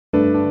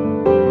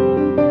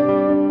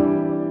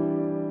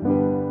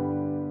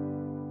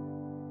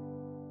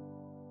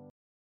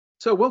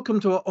So, welcome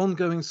to our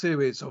ongoing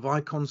series of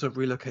Icons of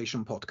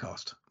Relocation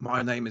podcast.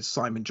 My name is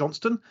Simon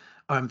Johnston.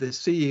 I'm the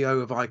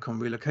CEO of Icon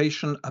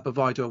Relocation, a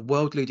provider of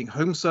world-leading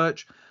home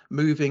search,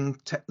 moving,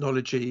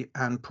 technology,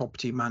 and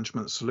property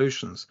management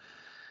solutions.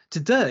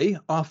 Today,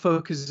 our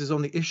focus is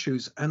on the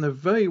issues and the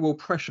very real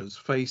pressures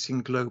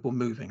facing global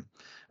moving.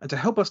 And to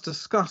help us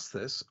discuss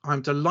this,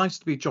 I'm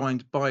delighted to be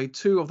joined by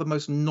two of the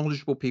most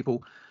knowledgeable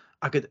people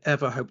I could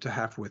ever hope to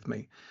have with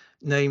me,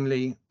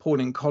 namely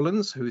Pauline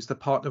Collins, who is the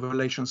Partner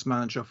Relations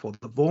Manager for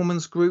the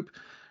Voormans Group,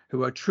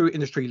 who are a true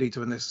industry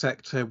leader in this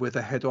sector with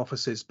their head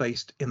offices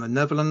based in the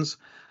Netherlands.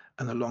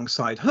 And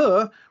alongside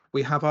her,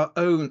 we have our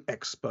own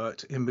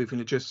expert in moving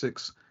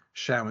logistics,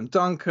 Sharon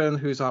Duncan,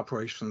 who's our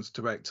Operations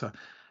Director.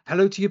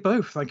 Hello to you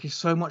both. Thank you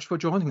so much for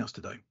joining us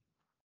today.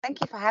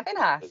 Thank you for having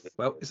us.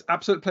 Well, it's an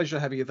absolute pleasure to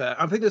have you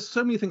there. I think there's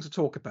so many things to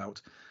talk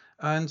about,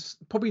 and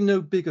probably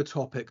no bigger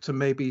topic to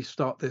maybe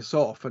start this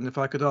off. And if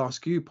I could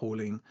ask you,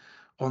 Pauline,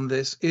 on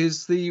this,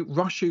 is the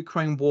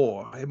Russia-Ukraine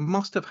war. It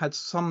must have had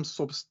some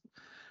sort of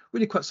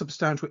really quite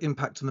substantial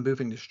impact on the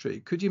moving industry.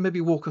 Could you maybe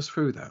walk us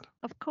through that?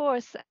 Of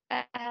course.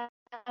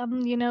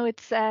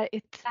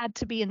 It's sad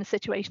to be in the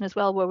situation as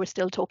well where we're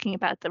still talking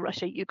about the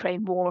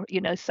Russia-Ukraine war.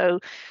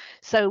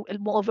 So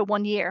over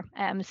 1 year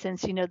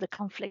since the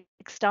conflict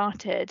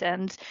started,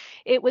 and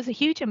it was a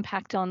huge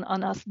impact on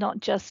us, not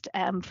just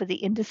for the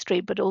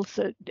industry, but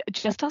also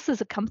just us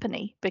as a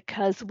company,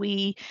 because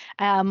we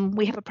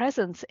have a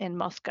presence in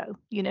Moscow.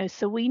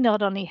 So we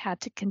not only had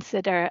to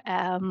consider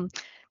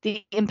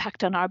the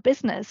impact on our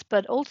business,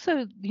 but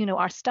also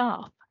our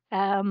staff.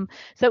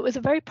 So it was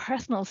a very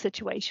personal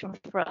situation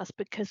for us,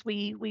 because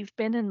we've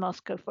been in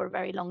Moscow for a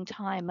very long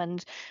time,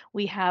 and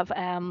we have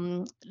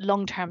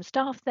long-term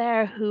staff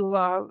there who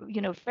are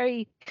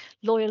very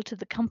loyal to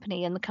the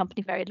company, and the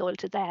company very loyal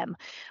to them.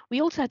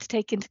 We also had to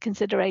take into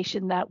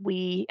consideration that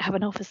we have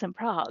an office in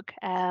Prague,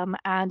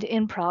 and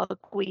in Prague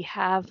we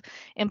have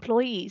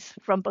employees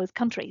from both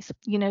countries.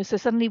 So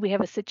suddenly we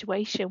have a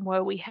situation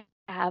where we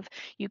have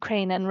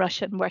Ukraine and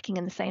Russia working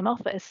in the same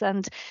office,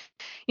 and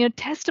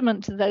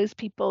testament to those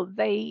people,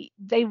 they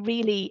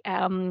really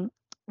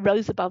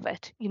rose above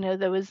it.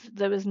 There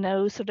was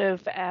no sort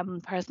of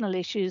personal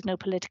issues, no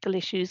political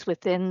issues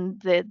within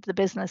the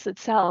business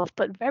itself,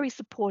 but very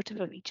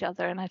supportive of each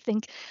other. And I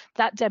think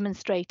that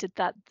demonstrated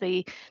that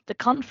the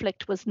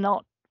conflict was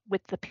not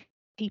with the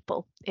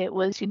people, it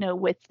was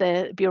with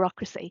the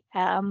bureaucracy.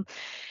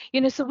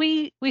 So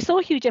we saw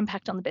a huge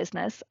impact on the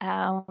business.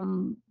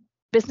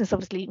 Business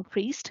obviously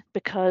increased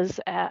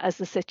because as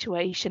the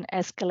situation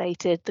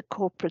escalated, the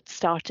corporates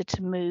started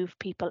to move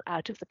people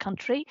out of the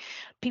country.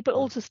 People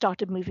also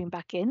started moving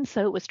back in,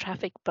 so it was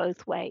traffic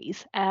both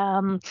ways.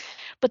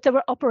 But there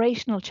were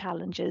operational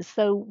challenges,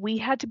 so we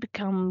had to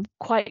become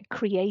quite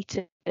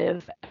creative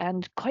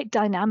and quite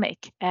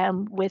dynamic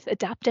with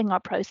adapting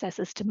our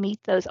processes to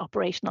meet those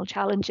operational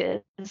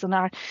challenges. And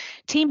our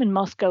team in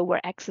Moscow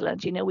were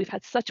excellent. We've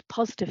had such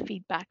positive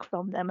feedback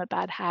from them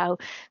about how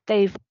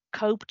they've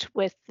coped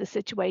with the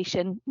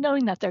situation,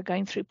 knowing that they're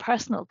going through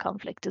personal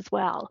conflict as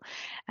well.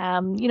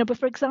 But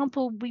for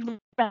example, we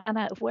ran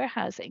out of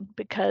warehousing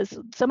because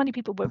so many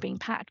people were being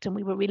packed, and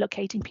we were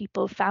relocating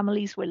people,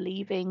 families were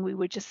leaving, we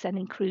were just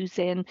sending crews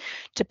in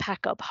to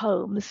pack up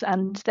homes,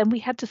 and then we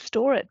had to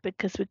store it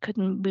because we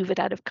couldn't move it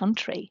out of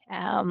country.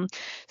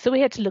 So we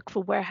had to look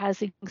for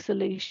warehousing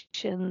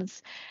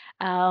solutions.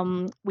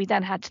 We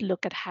then had to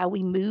look at how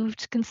we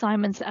moved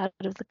consignments out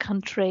of the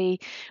country.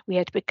 We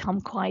had to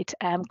become quite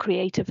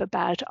creative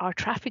about our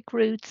traffic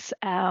routes.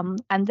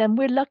 And then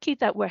we're lucky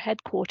that we're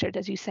headquartered,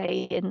 as you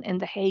say, in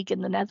The Hague in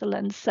the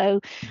Netherlands.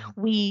 So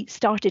we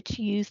started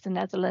to use the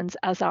Netherlands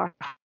as our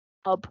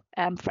hub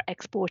for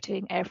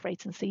exporting air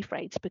freights and sea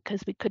freights,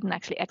 because we couldn't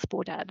actually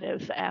export out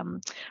of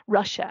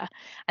Russia.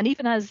 And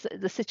even as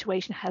the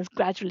situation has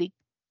gradually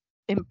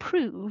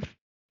improved,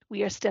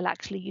 we are still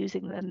actually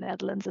using the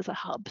Netherlands as a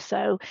hub.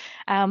 So,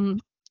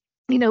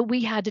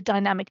 we had a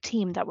dynamic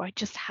team that were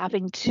just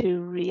having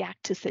to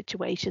react to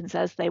situations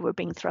as they were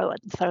being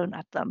thrown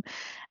at them.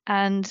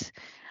 And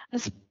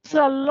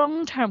so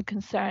long-term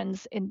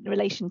concerns in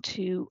relation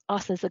to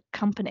us as a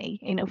company,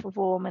 for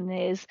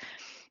Voorman is,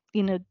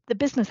 the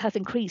business has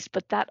increased,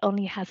 but that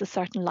only has a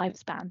certain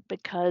lifespan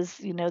because,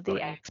 the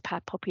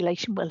expat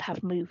population will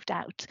have moved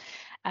out.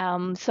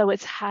 So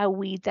it's how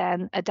we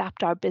then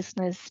adapt our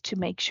business to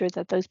make sure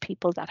that those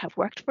people that have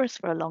worked for us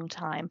for a long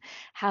time,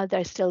 how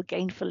they're still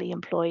gainfully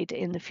employed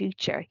in the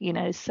future,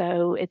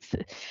 So it's,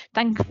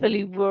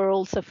 thankfully, we're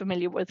also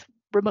familiar with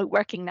remote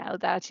working now,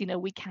 that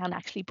we can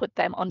actually put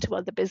them onto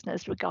other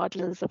business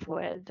regardless of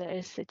where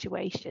their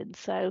situation.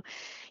 So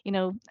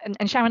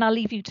and Sharon, I'll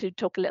leave you to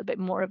talk a little bit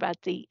more about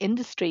the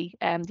industry,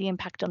 the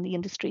impact on the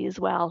industry as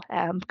well,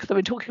 because I've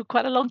been talking for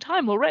quite a long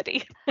time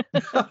already.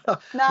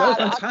 No,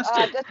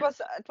 fantastic.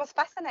 It was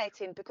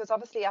fascinating, because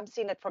obviously I'm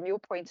seeing it from your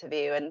point of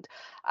view,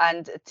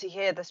 and to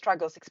hear the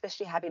struggles,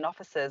 especially having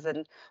offices.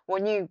 And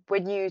when you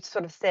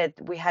sort of said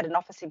we had an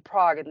office in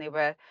Prague, and there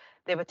were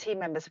there were team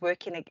members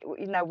working,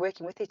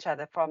 working with each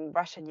other from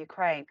Russia and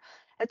Ukraine.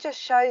 It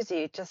just shows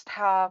you just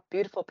how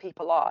beautiful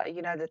people are,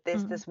 that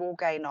there's Mm. this war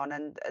going on,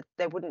 and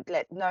they wouldn't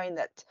knowing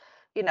that,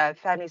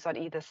 families on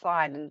either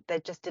side, and they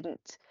just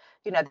didn't,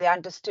 they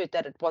understood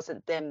that it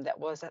wasn't them that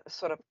was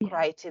sort of Yeah.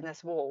 creating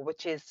this war,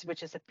 which is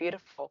a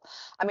beautiful.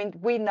 I mean,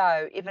 we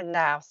know even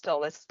now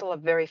still, it's still a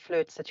very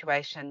fluid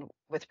situation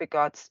with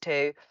regards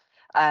to,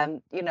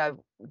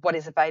 what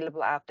is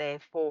available out there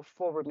for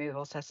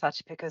removals as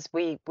such, because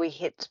we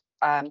hit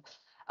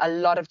a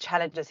lot of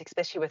challenges,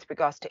 especially with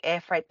regards to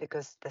air freight,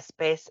 because the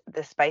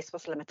space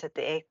was limited.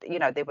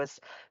 There was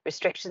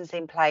restrictions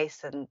in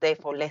place, and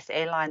therefore less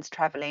airlines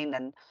traveling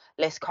and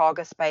less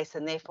cargo space,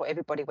 and therefore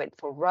everybody went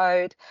for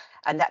road,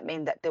 and that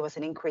meant that there was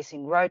an increase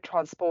in road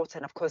transport,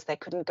 and of course they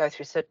couldn't go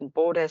through certain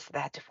borders, so they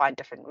had to find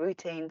different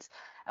routines,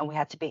 and we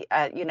had to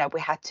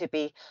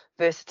be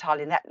versatile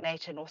in that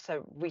nature, and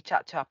also reach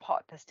out to our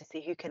partners to see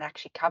who can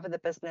actually cover the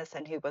business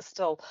and who was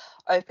still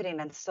opening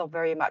and still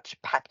very much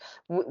packed.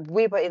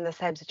 We were in the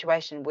same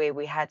situation where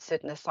we had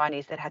certain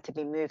assignees that had to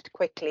be moved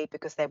quickly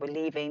because they were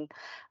leaving,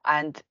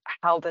 and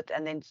held it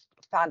and then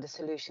found a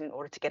solution in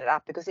order to get it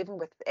up, because even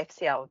with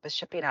FCL, the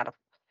shipping out of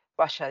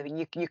Russia,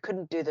 you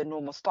couldn't do the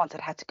normal stance.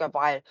 It had to go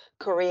via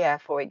Korea,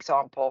 for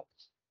example.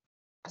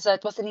 So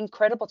it was an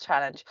incredible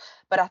challenge.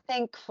 But I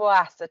think for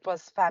us, it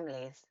was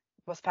families.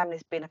 It was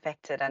families being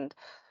affected. And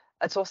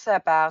it's also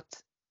about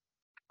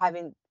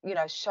having,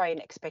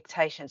 showing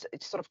expectations.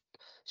 It's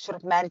sort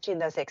of managing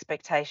those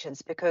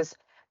expectations, because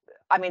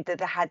I mean, they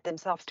had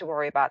themselves to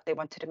worry about. They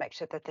wanted to make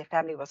sure that their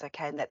family was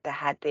okay, and that they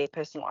had their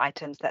personal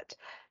items that,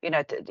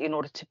 in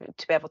order to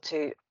be able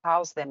to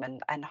house them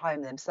and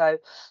home them. So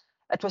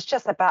it was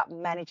just about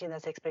managing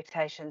those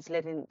expectations,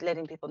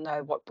 letting people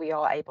know what we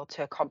are able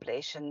to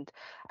accomplish, and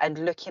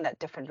looking at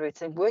different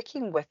routes, and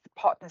working with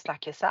partners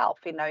like yourself,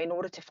 in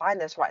order to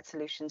find those right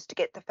solutions to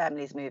get the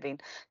families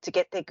moving, to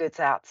get their goods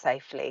out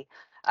safely.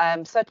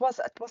 So it was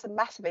a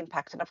massive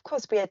impact, and of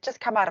course we had just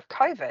come out of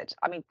COVID.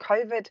 I mean,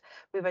 COVID,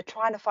 we were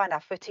trying to find our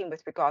footing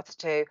with regards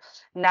to,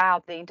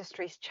 now the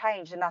industry's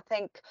changed, and I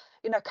think,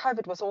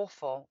 COVID was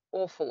awful,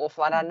 awful,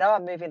 awful. And I know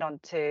I'm moving on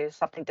to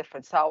something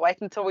different, so I'll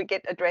wait until we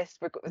get addressed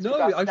with No,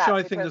 regards to that. actually,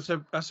 I think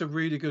Because that's a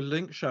really good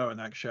link,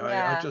 Sharon. Actually,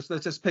 yeah,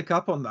 let's just pick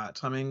up on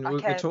that. I mean, we're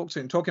okay,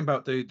 talking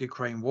about the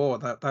Ukraine war.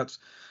 That's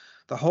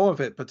the whole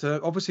of it. But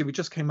obviously, we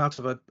just came out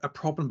of a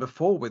problem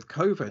before with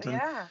COVID, and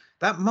yeah.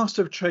 that must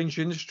have changed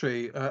the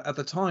industry at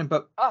the time.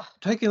 But Oh,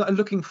 taking that and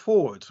looking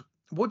forward,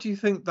 what do you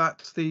think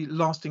that the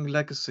lasting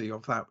legacy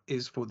of that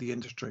is for the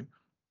industry?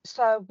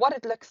 so what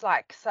it looks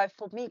like. So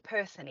for me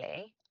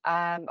personally,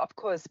 of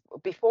course,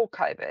 before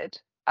COVID,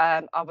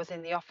 I was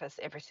in the office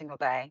every single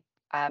day.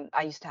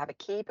 I used to have a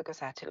key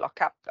because I had to lock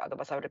up,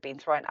 otherwise I would have been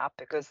thrown out,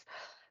 because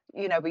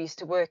we used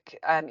to work,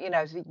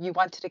 you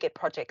wanted to get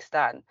projects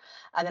done.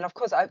 And then, of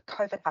course,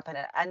 COVID happened,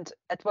 and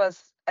it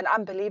was an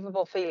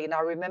unbelievable feeling. I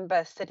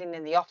remember sitting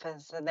in the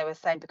office, and they were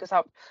saying, because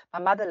my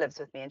mother lives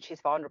with me and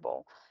she's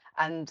vulnerable.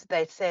 And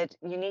they said,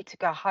 you need to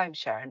go home,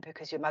 Sharon,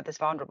 because your mother's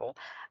vulnerable.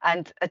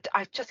 And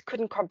I just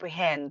couldn't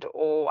comprehend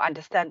or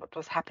understand what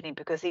was happening,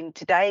 because in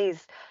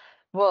today's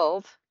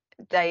world,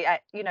 day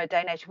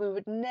and age, we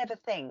would never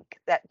think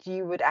that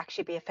you would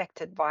actually be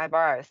affected by a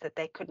virus that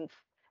they couldn't,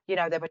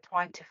 they were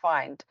trying to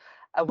find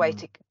a way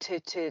Mm.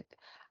 to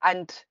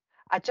and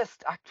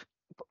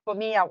for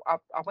me,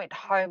 I went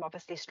home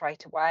obviously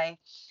straight away,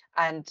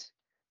 and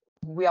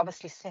we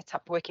obviously set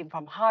up working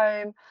from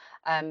home,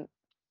 um,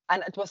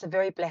 and it was a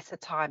very blessed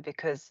time,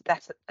 because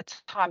that's a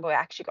time where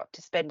I actually got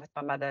to spend with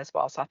my mother as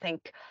well. So I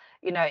think,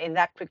 in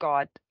that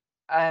regard,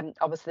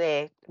 I was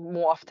there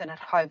more often at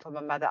home for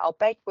my mother,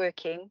 albeit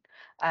working,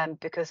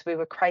 because we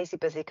were crazy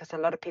busy, because a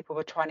lot of people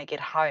were trying to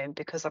get home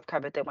because of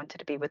COVID. They wanted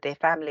to be with their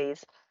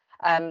families.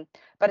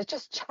 But it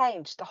just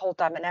changed the whole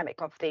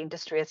dynamic of the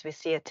industry as we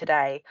see it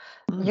today.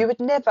 You Mm. would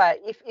never,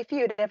 if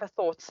you had ever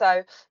thought,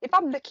 so if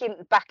I'm looking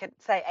back at,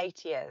 say,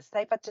 8 years,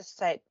 say if I just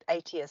say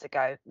 8 years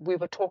ago, we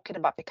were talking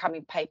about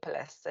becoming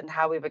paperless and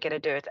how we were going to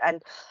do it.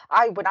 And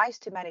when I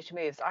used to manage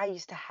moves, I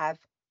used to have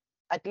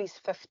at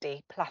least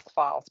 50 plus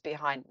files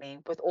behind me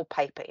with all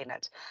paper in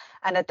it.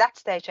 And at that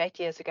stage, 8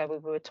 years ago, we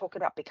were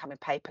talking about becoming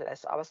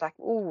paperless. I was like,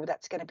 ooh,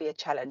 that's going to be a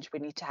challenge. We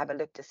need to have a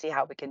look to see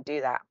how we can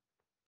do that.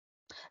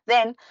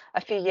 Then a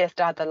few years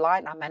down the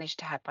line, I managed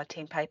to have my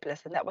team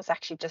paperless, and that was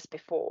actually just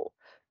before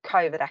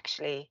COVID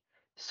actually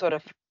sort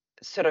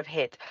of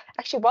hit.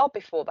 Actually, well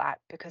before that,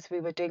 because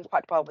we were doing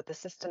quite well with the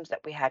systems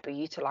that we had. We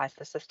utilized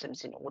the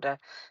systems in order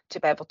to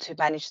be able to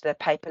manage the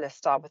paperless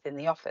style within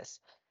the office.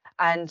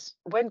 And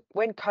when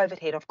COVID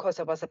hit, of course,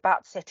 it was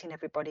about setting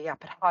everybody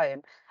up at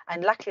home.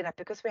 And luckily enough,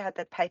 because we had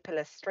that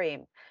paperless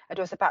stream, it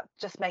was about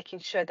just making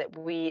sure that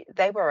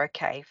they were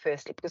okay,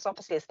 firstly, because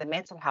obviously it's the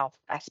mental health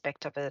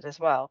aspect of it as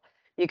well.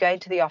 You go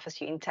into the office,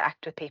 you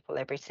interact with people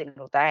every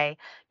single day.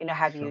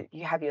 Sure.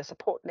 You have your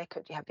support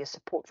network, you have your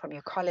support from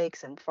your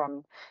colleagues, and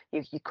from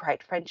you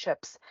create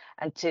friendships.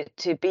 And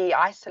to be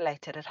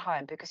isolated at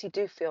home, because you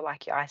do feel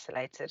like you're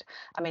isolated.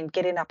 I mean,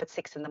 getting up at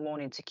 6 in the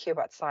morning to queue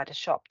outside a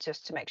shop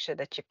just to make sure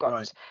that you've got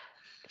Right.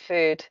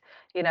 food,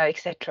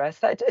 etc.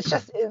 So it's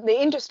just the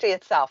industry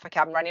itself. Okay,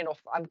 I'm running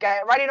off.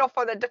 Running off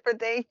on a different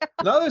thing.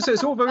 No,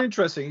 it's all very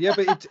interesting. Yeah,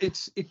 but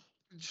it's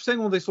saying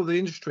all this, or the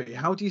industry.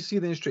 How do you see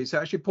the industry? So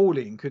actually,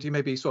 Pauline, could you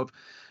maybe sort of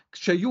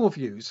share your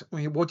views? I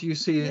mean, what do you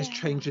see as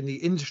change in the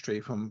industry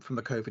from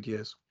the COVID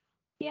years?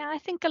 Yeah, I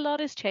think a lot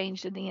has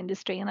changed in the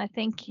industry, and I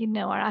think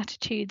our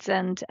attitudes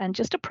and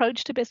just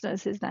approach to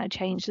business has now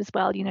changed as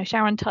well.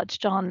 Sharon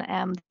touched on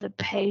the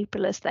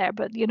paperless there,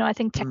 but I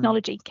think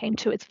technology came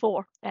to its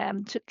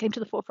came to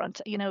the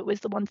forefront. It was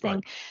the one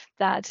thing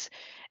that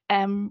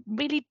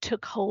really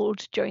took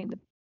hold during the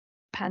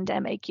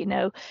pandemic.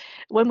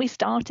 When we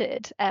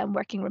started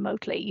working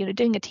remotely,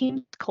 doing a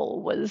Teams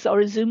call or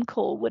a Zoom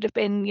call would have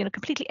been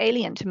completely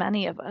alien to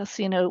many of us.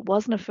 It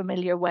wasn't a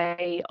familiar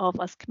way of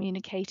us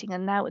communicating,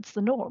 and now it's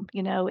the norm.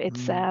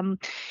 It's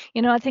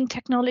I think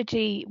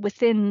technology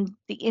within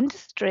the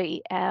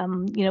industry,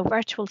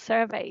 virtual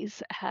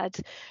surveys had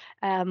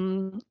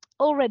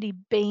already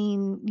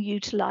been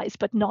utilized,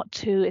 but not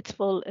to its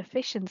full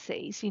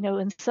efficiencies,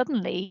 and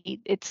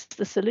suddenly it's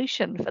the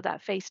solution for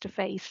that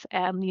face-to-face,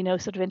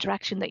 sort of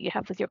interaction that you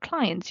have with your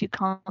clients. You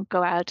can't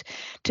go out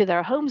to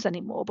their homes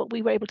anymore, but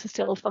we were able to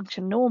still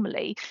function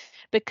normally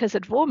because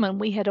at Vorman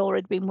we had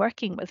already been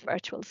working with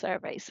virtual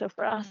surveys. So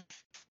for us,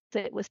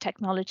 it was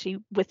technology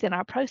within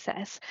our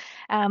process,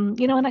 and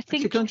I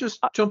think. Actually, can I just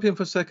jump in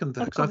for a second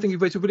there? Because I think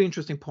you've raised a really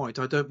interesting point.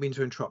 I don't mean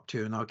to interrupt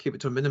you, and I'll keep it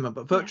to a minimum,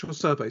 but virtual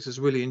surveys is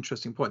a really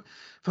interesting point.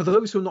 For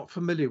those who are not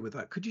familiar with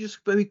that, could you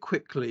just very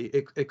quickly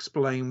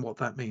explain what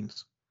that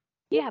means?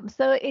 Yeah,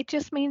 so it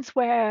just means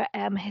where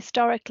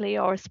historically,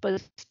 or I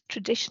suppose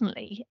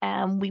traditionally,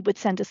 we would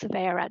send a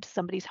surveyor out to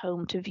somebody's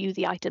home to view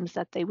the items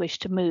that they wish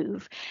to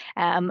move,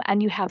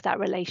 and you have that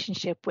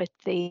relationship with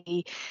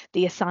the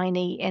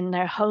assignee in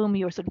their home.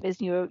 You're sort of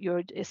visiting,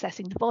 you're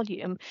assessing the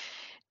volume.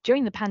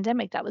 During the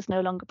pandemic, that was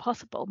no longer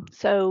possible.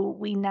 So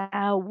we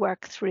now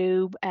work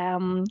through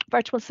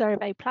virtual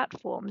survey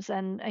platforms,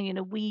 and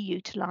we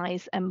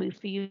utilize a Move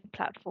for You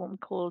platform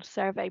called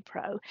Survey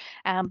Pro,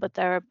 but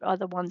there are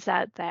other ones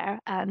out there.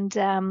 And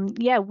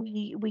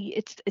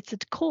it's a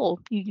call.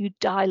 You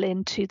dial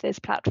into this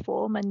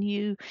platform and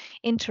you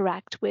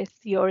interact with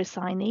your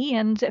assignee,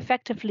 and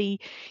effectively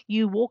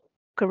you walk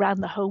around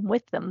the home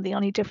with them. The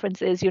only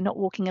difference is you're not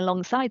walking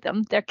alongside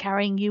them. They're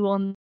carrying you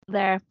on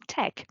their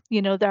tech,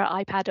 their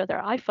iPad or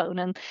their iPhone,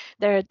 and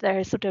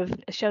they're sort of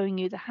showing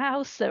you the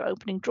house. They're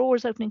opening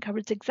drawers, opening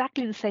cupboards,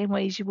 exactly the same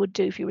way as you would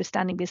do if you were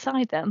standing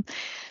beside them.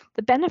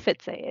 The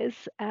benefits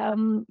is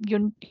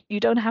you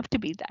don't have to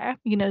be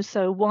there.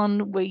 So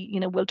one,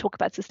 we'll talk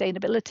about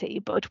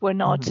sustainability, but we're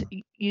not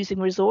using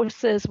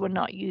resources. We're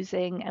not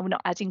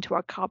adding to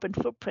our carbon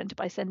footprint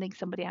by sending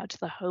somebody out to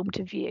the home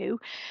to view.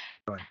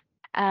 Right.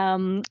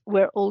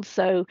 We're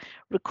also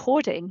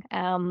recording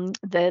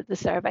the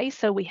survey,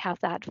 so we have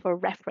that for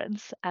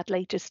reference at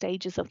later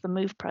stages of the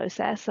move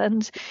process.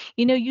 And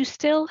you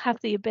still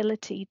have the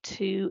ability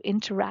to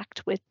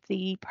interact with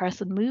the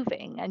person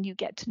moving, and you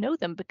get to know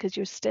them because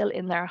you're still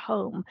in their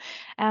home.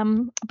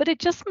 But it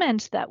just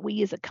meant that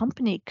we as a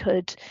company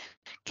could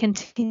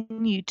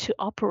continue to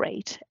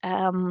operate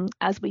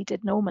as we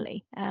did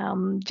normally,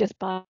 just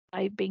by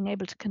being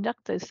able to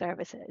conduct those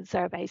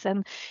surveys.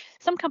 And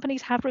some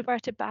companies have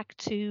reverted back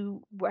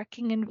to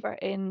working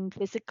in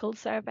physical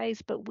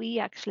surveys, but we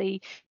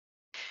actually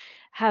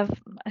have,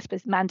 I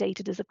suppose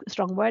mandated is a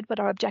strong word, but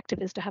our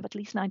objective is to have at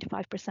least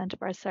 95%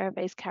 of our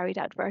surveys carried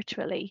out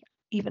virtually,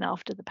 even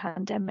after the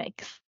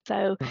pandemic.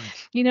 So,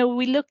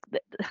 we look,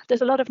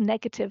 there's a lot of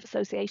negative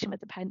association with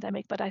the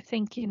pandemic, but I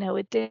think,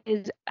 it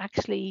did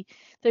actually,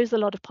 there's a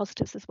lot of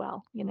positives as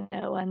well,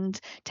 and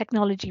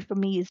technology for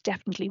me is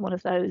definitely one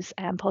of those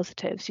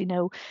positives.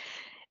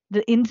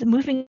 The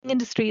moving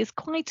industry is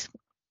quite,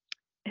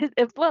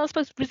 well, I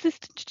suppose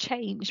resistant to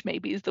change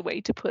maybe is the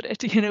way to put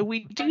it.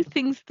 We do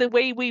things the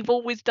way we've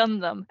always done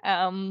them,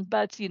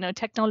 but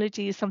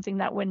technology is something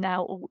that we're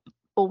now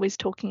always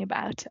talking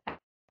about.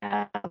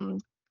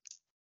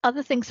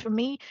 Other things for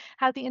me,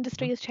 how the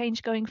industry has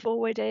changed going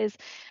forward is,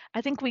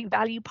 I think we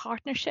value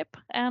partnership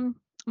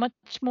much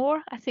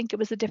more. I think it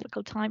was a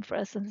difficult time for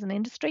us as an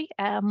industry.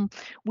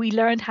 We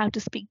learned how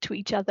to speak to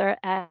each other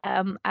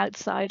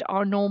outside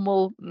our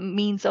normal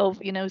means of,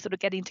 sort of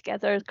getting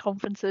together,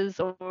 conferences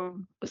or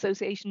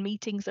association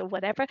meetings or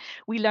whatever.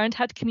 We learned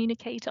how to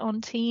communicate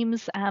on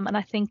Teams, and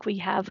I think we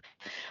have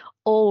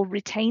all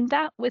retained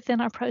that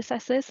within our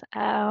processes.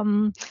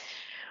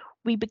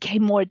 We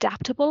became more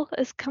adaptable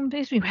as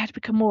companies. We had to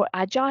become more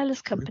agile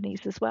as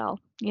companies as well.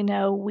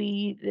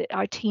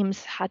 Our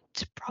teams had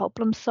to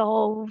problem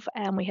solve,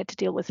 and we had to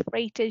deal with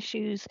freight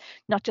issues,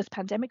 not just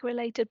pandemic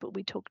related, but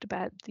we talked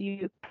about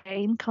the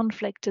Ukraine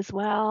conflict as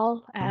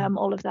well.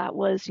 All of that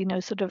was,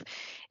 sort of,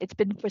 it's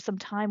been for some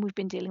time we've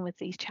been dealing with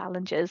these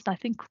challenges. And I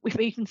think we've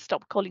even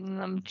stopped calling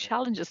them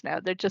challenges now.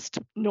 They're just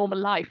normal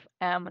life,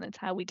 and it's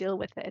how we deal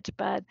with it.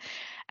 But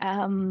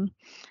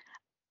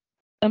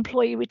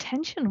employee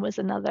retention was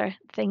another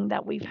thing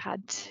that we've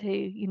had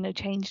to,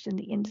 changed in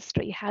the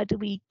industry. How do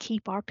we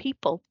keep our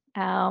people?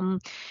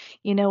 And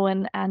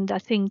I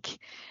think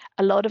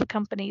a lot of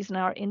companies in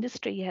our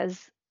industry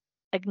has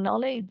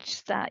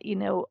acknowledged that,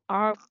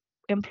 our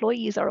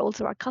employees are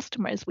also our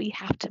customers. We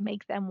have to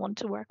make them want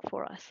to work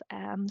for us.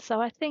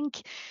 So I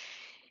think,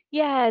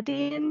 yeah,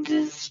 the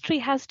industry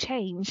has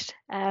changed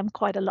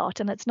quite a lot,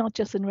 and it's not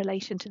just in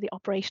relation to the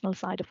operational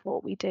side of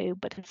what we do,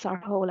 but it's our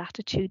whole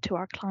attitude to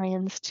our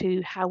clients,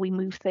 to how we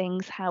move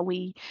things, how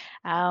we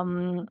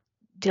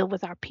deal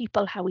with our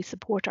people, how we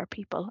support our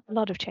people. A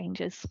lot of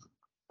changes.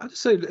 I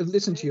just say,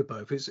 listen to you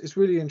both. It's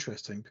really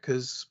interesting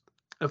because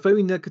a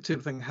very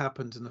negative thing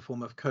happened in the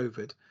form of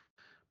COVID,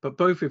 but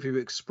both of you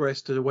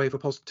expressed a wave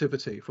of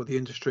positivity for the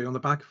industry on the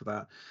back of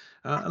that,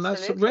 and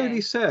that's rarely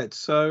Absolutely. said.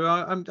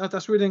 So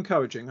that's really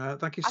encouraging.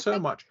 Thank you I so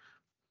think much.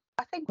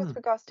 I think with Hmm.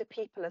 regards to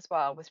people as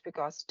well, with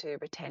regards to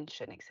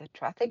retention,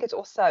 etc., I think it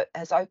also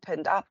has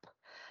opened up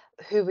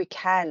who we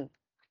can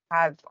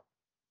have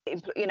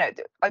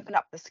open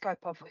up the scope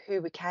of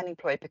who we can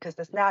employ, because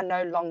there's now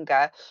no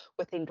longer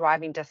within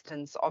driving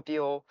distance of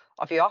your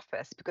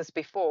office. Because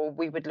before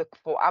I would look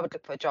for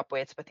a job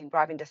where it's within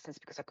driving distance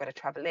because I've got to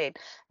travel in.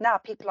 Now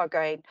people are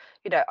going,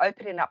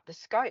 opening up the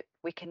scope.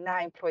 We can now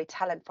employ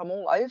talent from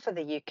all over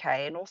the UK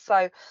and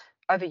also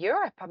over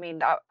Europe. I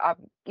mean,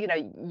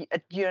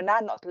 you're now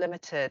not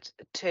limited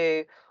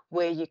to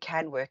where you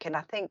can work. And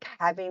I think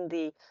having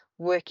the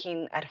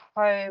working at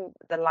home,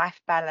 the life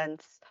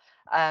balance,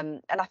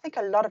 and I think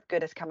a lot of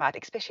good has come out,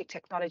 especially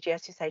technology,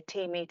 as you say,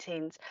 team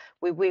meetings.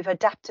 We've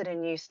adapted a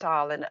new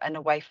style and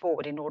a way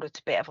forward in order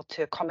to be able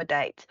to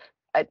accommodate,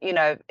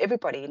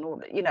 everybody in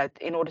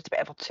order to be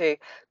able to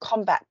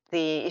combat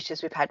the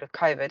issues we've had with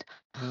COVID.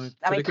 I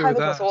I fully mean, agree with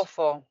COVID was that.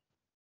 awful.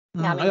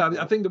 I mean,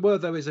 I think the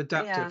word though is yeah,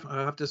 adaptive.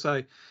 I have to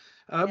say,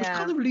 which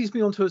kind yeah. of leads me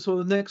on to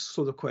sort of the next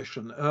sort of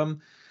question.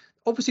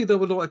 Obviously, there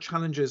were a lot of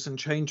challenges and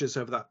changes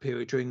over that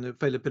period during the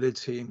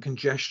availability and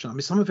congestion. I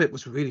mean, some of it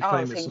was really Oh,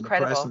 it's famous in the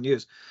press and incredible.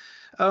 news.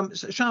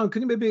 So Sharon,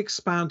 can you maybe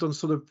expand on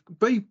sort of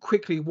very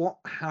quickly what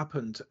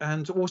happened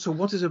and also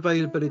what is Yeah.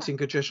 availability and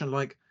congestion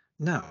like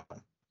now?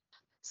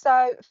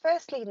 So,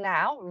 firstly,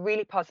 now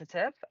really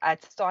positive.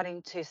 It's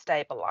starting to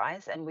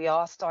stabilize, and we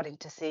are starting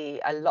to see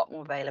a lot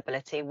more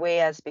availability.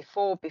 Whereas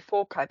before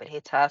COVID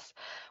hit us,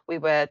 we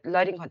were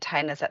loading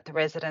containers at the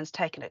residence,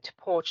 taking it to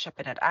port,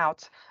 shipping it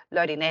out,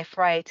 loading air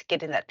freight,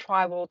 getting that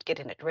tri-walled,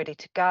 getting it ready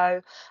to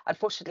go.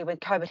 Unfortunately, when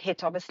COVID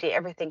hit, obviously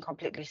everything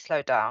completely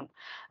slowed down.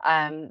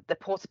 The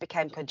ports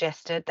became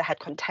congested. They had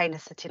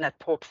containers sitting at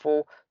port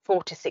for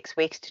 4 to 6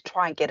 weeks to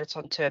try and get it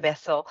onto a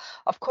vessel.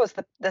 Of course,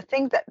 the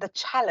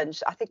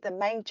challenge, I think the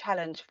main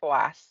challenge for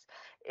us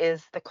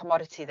is the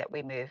commodity that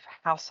we move,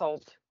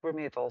 household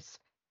removals.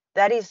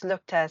 That is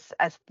looked as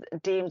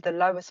deemed the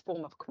lowest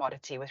form of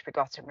commodity with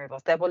regards to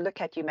removals. They will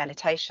look at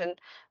humanitarian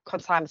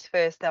consignments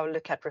first, they will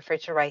look at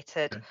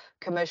refrigerated Okay.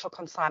 commercial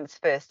consignments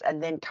first,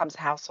 and then comes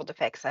household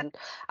effects. And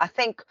I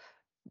think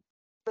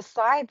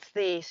besides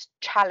the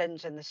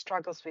challenge and the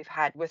struggles we've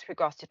had with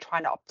regards to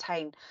trying to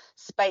obtain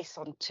space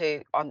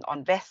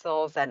on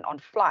vessels and on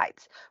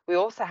flights, we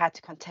also had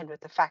to contend with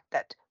the fact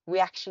that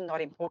we're actually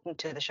not important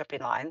to the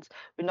shipping lines.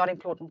 We're not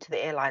important to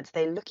the airlines.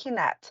 They're looking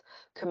at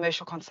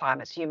commercial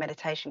consignments,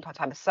 humanitarian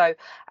consignments. So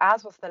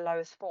ours was the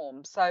lowest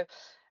form. So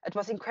it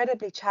was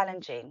incredibly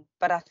challenging.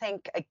 But I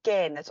think,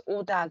 again, it's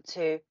all down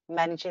to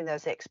managing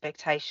those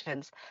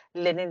expectations,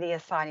 letting the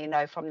assignee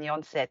know from the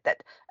onset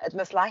that it's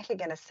most likely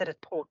going to sit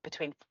at port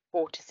between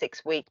 4 to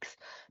 6 weeks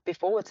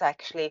before it's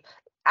actually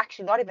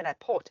not even at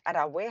port, at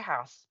our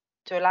warehouse,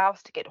 to allow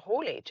us to get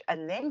haulage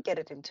and then get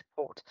it into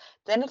port.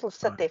 Then it'll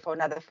sit Right. there for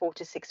another 4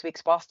 to 6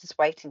 weeks whilst it's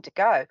waiting to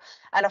go.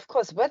 And of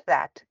course, with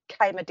that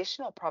came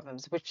additional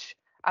problems, which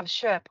I'm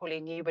sure,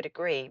 Pauline, you would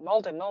agree.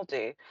 Mold and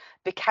mildew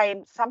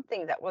became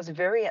something that was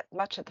very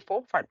much at the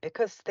forefront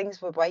because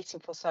things were waiting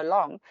for so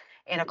long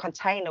in a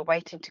container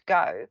waiting to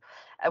go.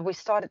 And we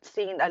started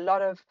seeing a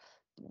lot of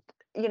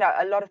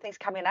things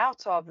coming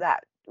out of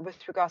that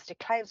with regards to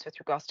claims with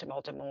regards to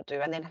mold and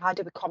mildew. And then how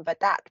do we combat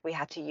that? We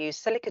had to use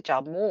silica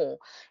gel more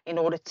in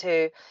order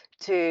to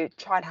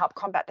try and help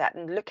combat that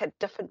and look at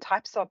different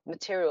types of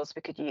materials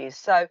we could use.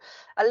 So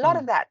a lot Mm.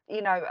 of that,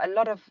 a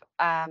lot of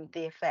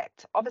the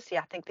effect, obviously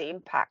I think the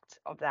impact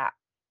of that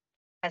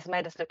has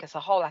made us look as a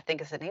whole, I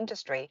think, as an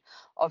industry,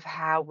 of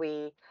how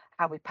we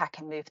pack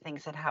and move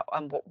things, and how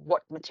and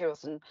what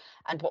materials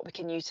and what we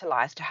can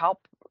utilize to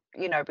help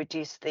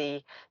reduce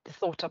the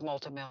thought of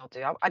mold and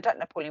mildew. I don't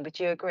know, Pauline, would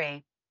you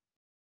agree?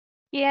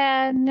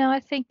 Yeah, no, I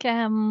think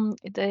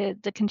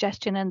the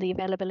congestion and the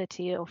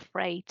availability of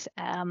freight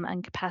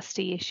and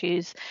capacity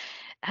issues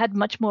had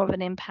much more of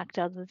an impact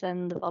other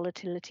than the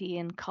volatility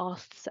in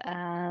costs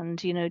and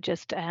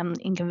just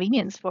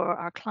inconvenience for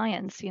our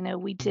clients.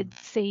 We did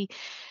see,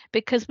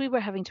 because we were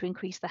having to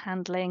increase the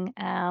handling,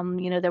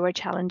 there were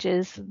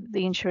challenges.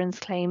 The insurance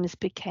claims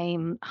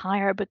became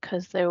higher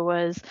because there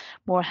was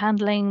more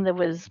handling, there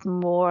was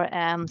more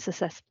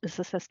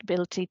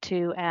susceptibility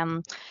to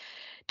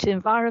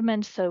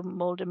environment, so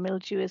mold and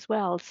mildew as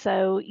well.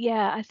 So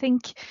yeah, I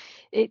think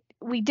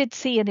we did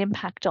see an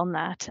impact on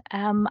that.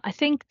 I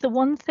think the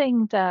one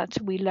thing that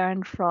we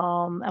learned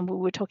from, and we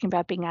were talking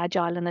about being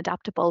agile and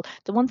adaptable,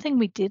 the one thing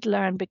we did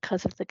learn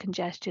because of the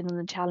congestion and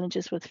the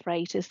challenges with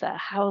freight is that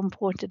how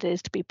important it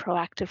is to be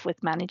proactive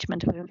with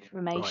management of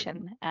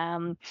information.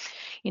 Right.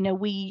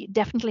 We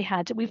definitely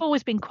we've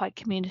always been quite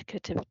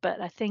communicative,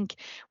 but I think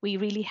we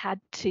really had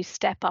to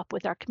step up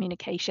with our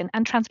communication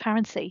and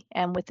transparency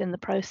within the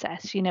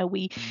process.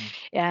 We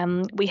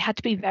had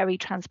to be very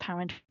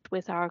transparent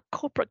with our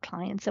corporate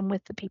clients and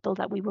with the people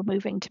that we were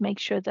moving to make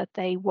sure that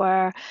they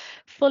were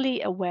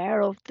fully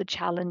aware of the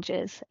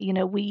challenges.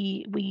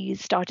 We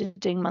started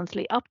doing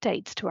monthly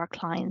updates to our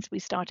clients. We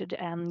started,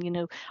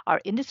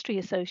 our industry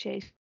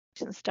association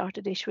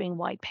started issuing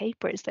white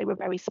papers. They were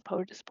very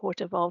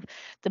supportive of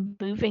the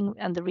moving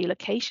and the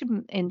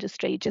relocation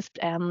industry, just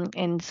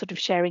in sort of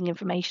sharing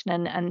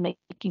information and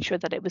making sure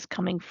that it was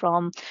coming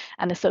from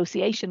an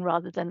association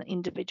rather than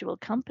individual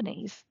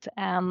companies.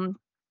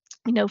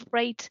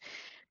 Freight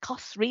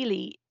costs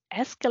really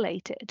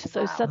escalated.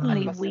 So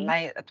suddenly it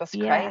was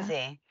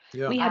crazy.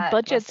 Yeah. We had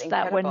budgets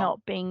that were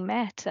not being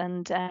met,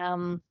 and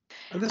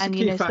that's a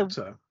key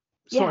factor.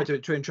 Sorry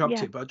to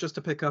interrupt you, but just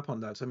to pick up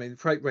on that, I mean,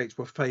 freight rates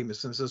were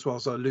famous, and as well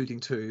as alluding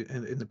to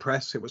in the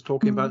press, it was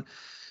talking about.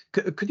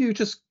 Could you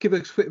just give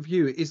a quick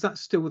view? Is that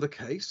still the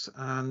case?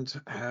 And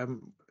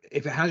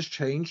if it has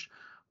changed,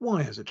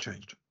 why has it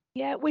changed?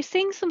 Yeah, we're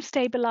seeing some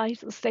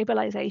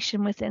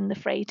stabilization within the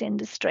freight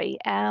industry.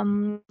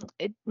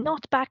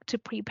 Not back to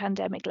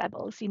pre-pandemic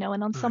levels, and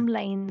on some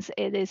lanes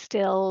it is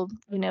still,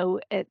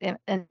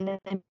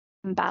 an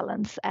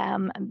imbalance.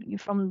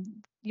 From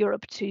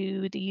Europe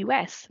to the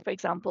US, for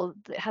example,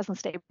 it hasn't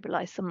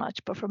stabilized so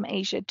much, but from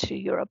Asia to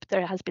Europe,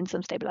 there has been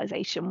some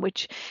stabilization,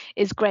 which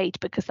is great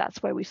because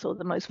that's where we saw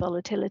the most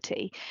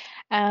volatility.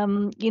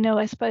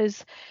 I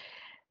suppose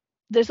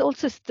there's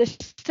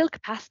still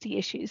capacity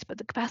issues, but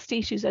the capacity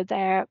issues are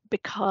there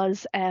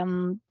because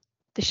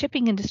the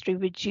shipping industry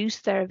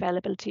reduced their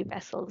availability of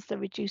vessels. They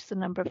reduced the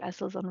number of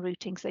vessels on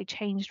routings. They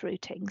changed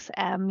routings.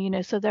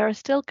 So there are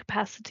still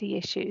capacity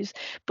issues,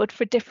 but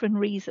for different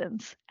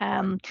reasons.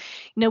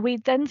 We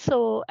then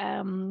saw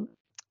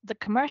the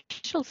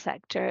commercial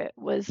sector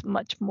was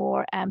much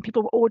more,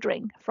 people were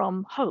ordering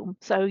from home.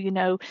 So,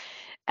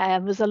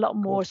 there's a lot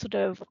more sort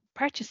of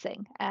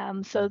purchasing.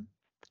 So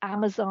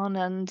Amazon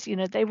and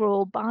they were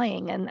all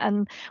buying,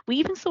 and we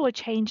even saw a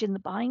change in the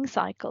buying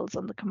cycles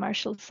on the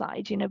commercial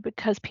side,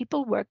 because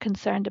people were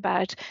concerned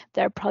about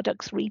their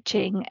products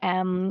reaching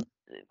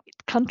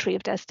country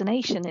of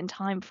destination in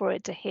time for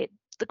it to hit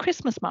the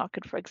Christmas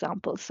market, for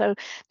example. So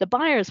the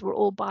buyers were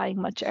all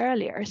buying much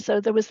earlier, so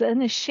there was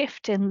then a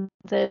shift in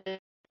the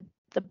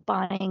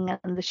buying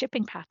and the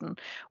shipping pattern,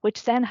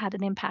 which then had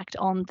an impact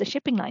on the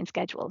shipping line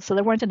schedule. So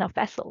there weren't enough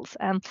vessels.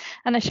 And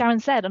as Sharon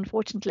said,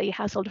 unfortunately,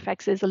 household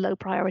effects is a low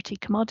priority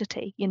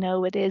commodity.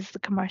 It is the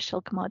commercial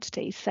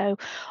commodity. So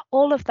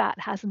all of that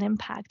has an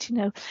impact,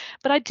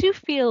 But I do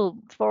feel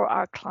for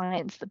our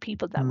clients, the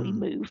people that we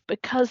move,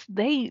 because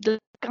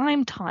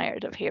I'm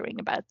tired of hearing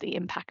about the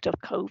impact of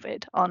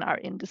COVID on our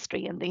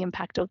industry and the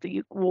impact of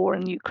the war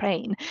in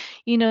Ukraine.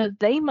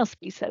 They must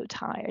be so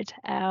tired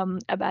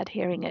about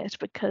hearing it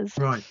because,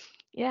 so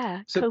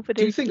COVID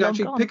do you think,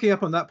 actually gone. Picking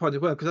up on that point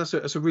as well, because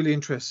that's a really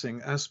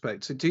interesting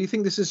aspect. So do you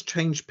think this has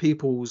changed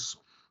people's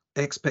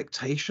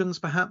expectations,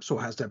 perhaps,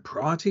 or has their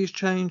priorities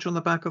changed on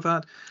the back of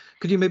that?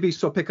 Could you maybe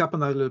sort of pick up on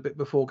that a little bit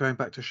before going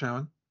back to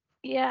Sharon?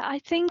 Yeah, I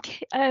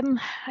think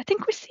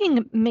we're seeing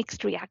a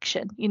mixed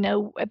reaction.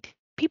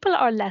 People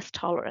are less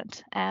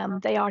tolerant.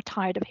 They are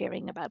tired of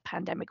hearing about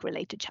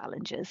pandemic-related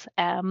challenges.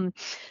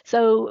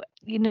 So,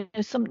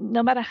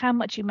 no matter how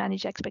much you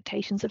manage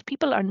expectations, if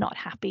people are not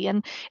happy,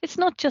 and it's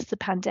not just the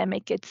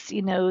pandemic, it's,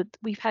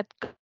 we've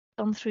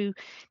gone through,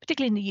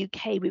 particularly in the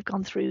UK, we've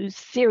gone through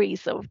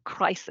series of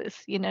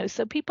crises,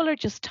 so people are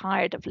just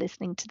tired of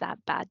listening to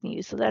that bad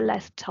news, so they're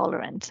less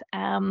tolerant.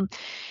 And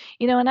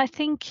I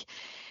think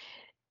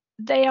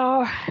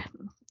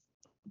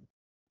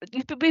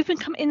we've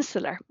become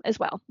insular as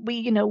well.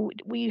 We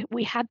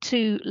had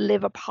to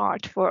live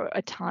apart for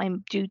a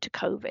time due to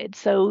COVID.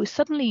 So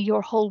suddenly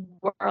your whole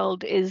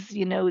world is,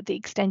 the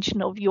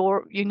extension of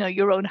your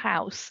own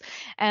house.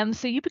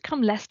 So you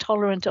become less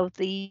tolerant of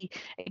the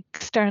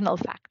external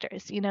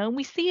factors, and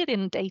we see it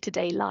in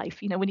day-to-day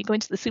life. When you go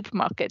into the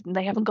supermarket and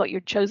they haven't got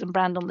your chosen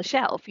brand on the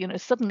shelf,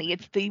 suddenly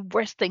it's the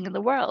worst thing in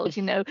the world,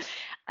 and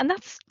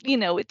that's,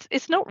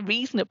 it's not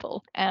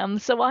reasonable.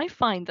 So I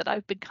find that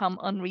I've become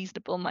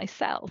unreasonable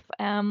myself.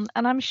 And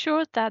I'm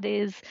sure that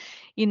is,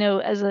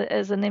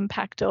 as an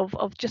impact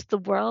of just the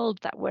world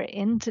that we're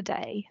in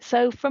today.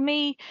 So for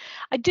me,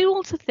 I do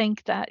also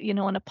think that,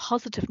 on a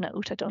positive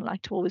note, I don't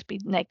like to always be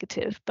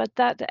negative, but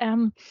that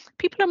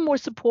people are more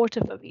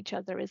supportive of each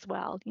other as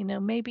well.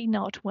 Maybe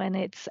not when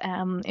it's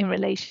in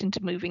relation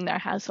to moving their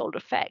household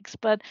effects,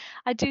 but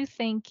I do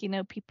think,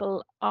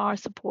 people are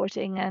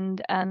supporting,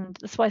 and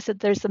that's why I said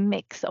there's a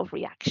mix of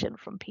reaction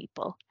from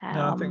people.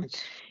 No, I think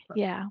it's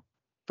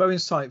Very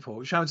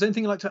insightful. Sharon, is there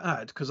anything you'd like to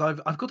add? Because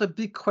I've got a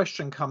big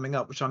question coming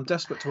up, which I'm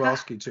desperate to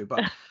ask you to,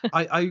 but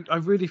I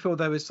really feel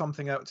there is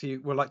something else you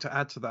would like to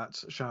add to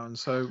that, Sharon.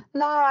 So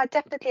No, I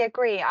definitely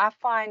agree. I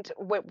find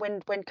when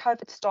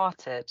COVID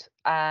started,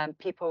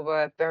 people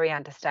were very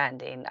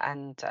understanding,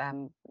 and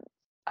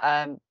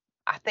I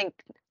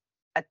think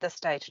at this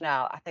stage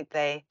now, I think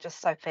they're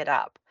just so fed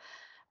up.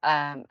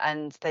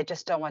 And they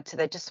just don't want to.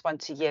 They just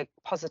want to hear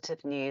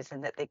positive news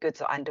and that their goods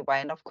are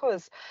underway. And of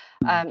course,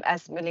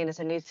 as Pauline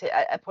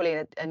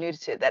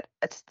alluded to, that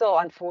it's still,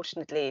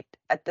 unfortunately,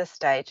 at this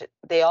stage,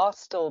 there are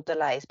still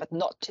delays, but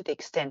not to the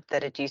extent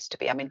that it used to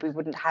be. I mean, we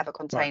wouldn't have a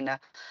container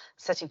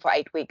sitting for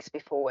 8 weeks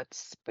before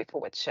it's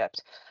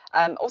shipped.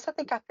 Also, I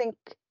think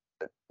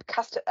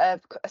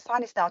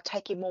assigners now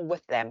taking more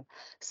with them.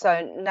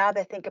 So now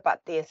they think about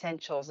the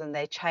essentials and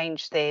they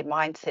change their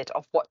mindset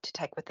of what to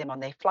take with them on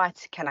their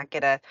flights. Can I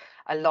get a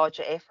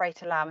larger air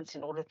freight allowance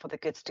in order for the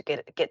goods to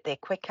get there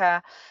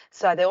quicker?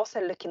 So they're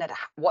also looking at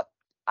what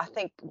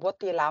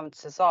the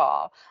allowances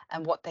are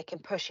and what they can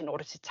push in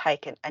order to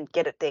take it and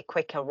get it there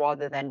quicker,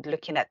 rather than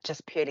looking at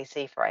just purely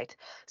sea freight.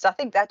 So I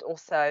think that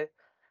also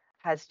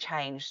has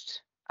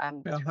changed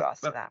with regards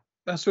to that.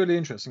 That's really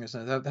interesting,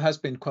 isn't it? There has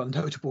been quite a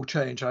notable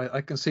change.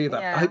 I can see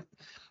that. Yeah.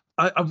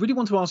 I really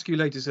want to ask you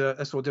ladies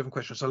a sort of different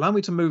question. So allow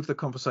me to move the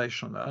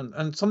conversation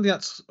and something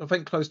that's I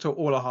think close to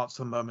all our hearts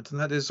at the moment, and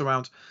that is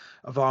around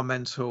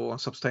environmental and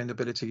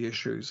sustainability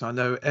issues. I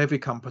know every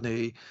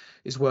company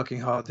is working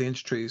hard, the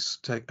industry's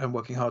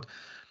working hard.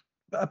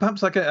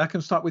 Perhaps I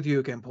can start with you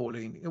again,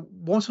 Pauline.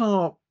 What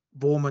are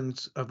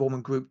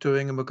Vormund Group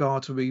doing in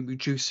regard to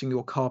reducing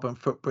your carbon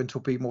footprint or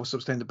be more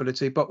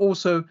sustainability, but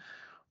also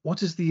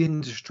what is the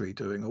industry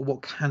doing, or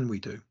what can we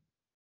do?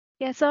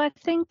 Yeah, so I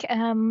think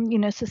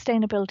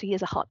sustainability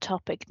is a hot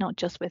topic, not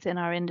just within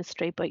our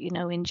industry, but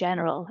in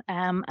general.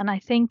 And I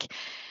think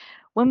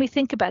when we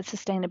think about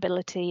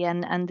sustainability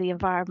and the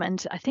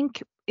environment, I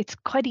think it's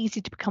quite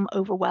easy to become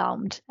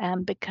overwhelmed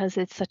because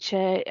it's such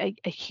a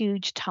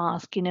huge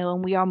task,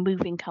 and we are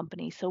moving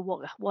companies. So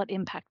what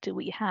impact do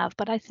we have?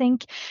 But I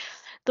think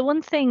the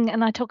one thing,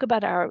 and I talk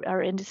about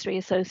our industry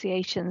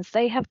associations,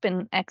 they have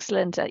been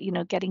excellent at,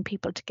 getting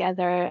people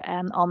together,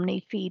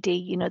 Omni,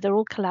 FIDI, they're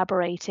all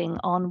collaborating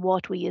on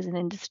what we as an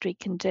industry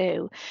can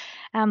do.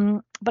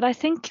 But I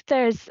think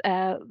there's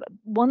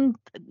one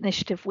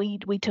initiative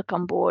we took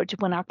on board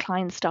when our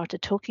clients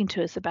started talking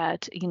to us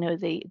about,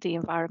 the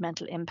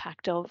environmental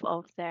impact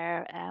of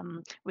their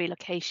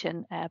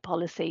relocation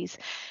policies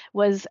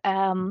was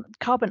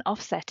carbon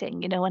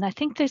offsetting, and I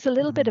think there's a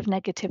little bit of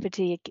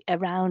negativity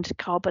around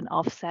carbon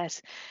offset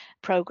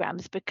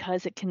programs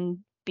because it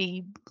can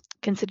be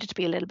considered to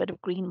be a little bit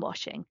of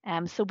greenwashing.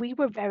 So we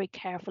were very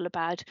careful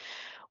about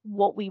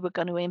what we were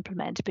going to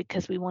implement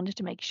because we wanted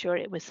to make sure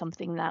it was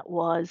something that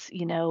was,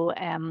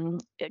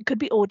 it could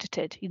be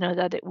audited,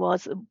 that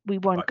we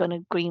weren't going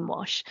to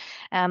greenwash.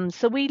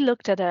 So we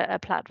looked at a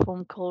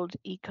platform called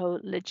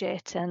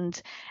EcoLegit,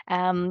 and,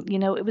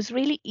 it was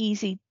really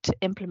easy to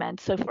implement.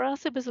 So for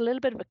us, it was a little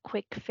bit of a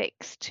quick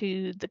fix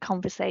to the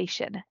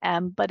conversation,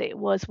 but it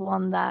was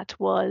one that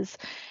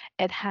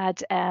it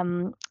had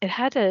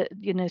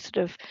a, sort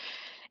of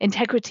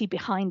integrity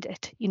behind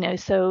it,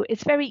 so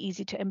it's very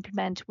easy to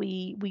implement.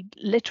 We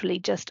literally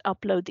just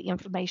upload the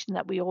information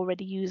that we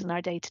already use in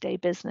our day-to-day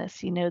business,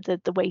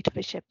 the weight of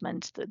a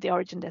shipment, the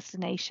origin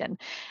destination,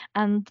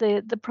 and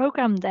the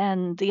program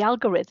then, the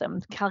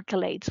algorithm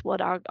calculates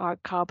what our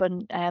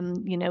carbon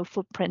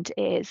footprint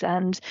is,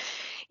 and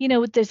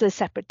there's a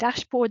separate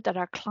dashboard that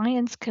our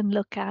clients can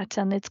look at,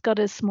 and it's got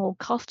a small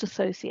cost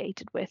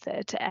associated with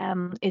it.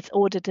 It's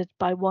audited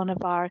by one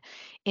of our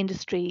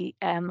industry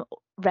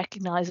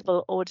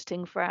recognizable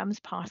auditing firms,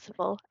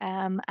 Parsifal,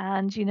 and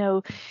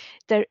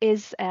there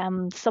is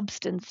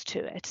substance to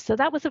it. So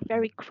that was a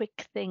very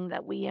quick thing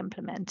that we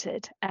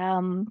implemented.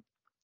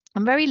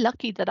 I'm very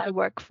lucky that I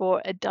work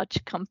for a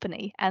Dutch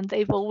company, and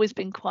they've always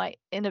been quite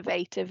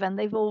innovative, and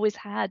they've always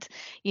had,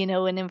 an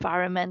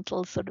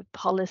environmental sort of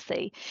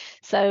policy.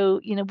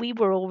 So, we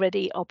were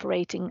already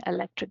operating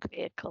electric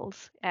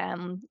vehicles.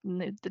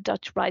 The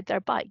Dutch ride their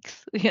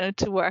bikes,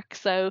 to work.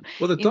 So,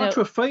 well, the Dutch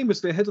were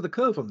famously ahead of the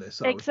curve on this.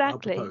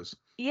 Exactly.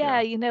 Yeah,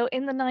 in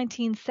the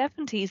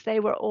 1970s, they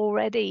were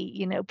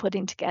already,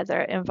 putting together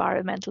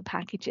environmental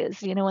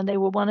packages, and they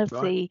were one of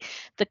the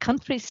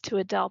countries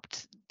to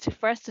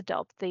first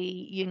adopt the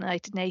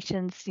United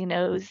Nations,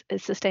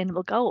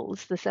 sustainable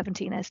goals, the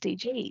 17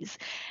 SDGs.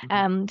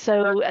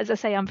 So as I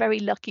say, I'm very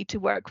lucky to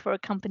work for a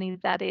company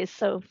that is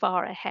so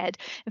far ahead.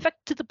 In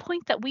fact, to the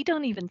point that we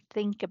don't even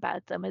think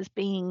about them as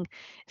being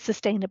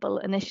sustainable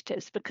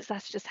initiatives, because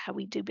that's just how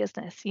we do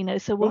business,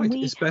 So when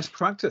it's best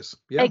practice.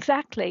 Yeah.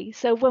 Exactly.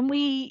 So when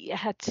we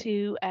had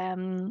to,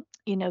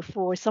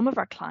 for some of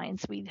our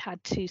clients, we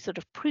had to sort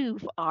of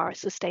prove our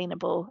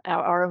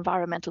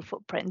environmental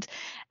footprint.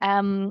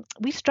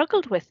 We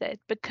struggled with it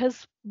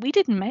because we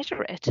didn't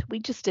measure it. We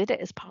just did it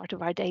as part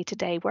of our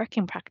day-to-day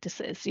working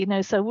practices,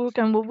 so we were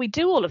going, well, we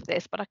do all of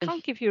this, but I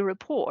can't give you a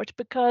report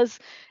because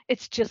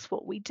it's just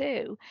what we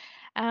do.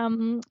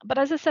 But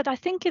as I said, I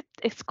think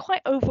it's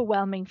quite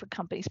overwhelming for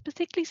companies,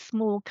 particularly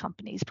small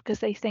companies, because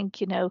they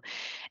think,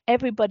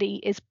 everybody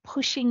is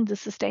pushing the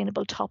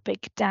sustainable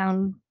topic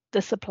down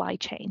the supply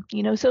chain,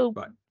 so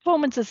Right.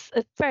 Performance is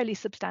a fairly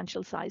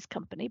substantial size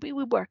company, but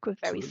we work with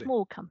very Absolutely.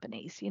 small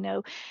companies,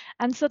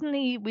 and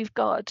suddenly we've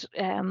got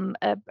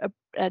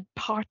a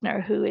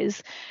partner who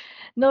is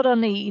not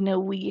only,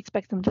 we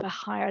expect them to have a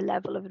higher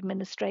level of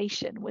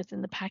administration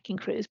within the packing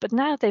crews, but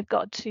now they've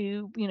got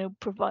to,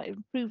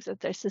 prove that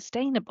they're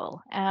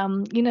sustainable.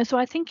 So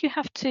I think you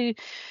have to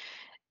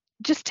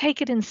just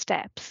take it in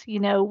steps.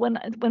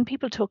 When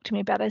people talk to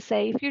me about it, I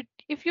say,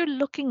 if you're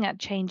looking at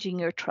changing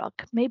your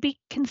truck, maybe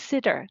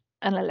consider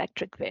an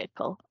electric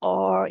vehicle,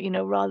 or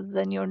rather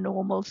than your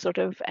normal sort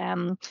of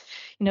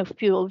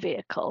fuel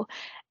vehicle,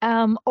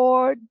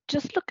 or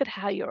just look at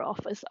how your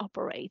office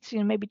operates.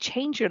 Maybe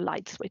change your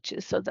light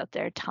switches so that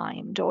they're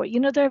timed, or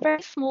there are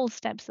very small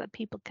steps that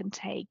people can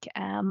take,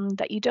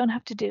 that you don't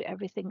have to do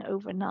everything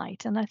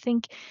overnight. And I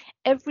think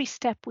every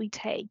step we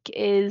take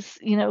is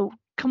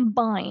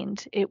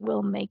combined, it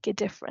will make a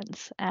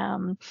difference.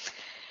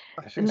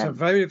 I think it's a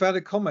very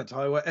valid comment.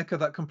 I will echo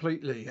that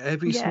completely.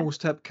 Every small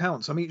step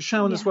counts. I mean,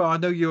 Sharon, as well, I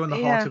know you're in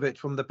the heart of it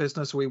from the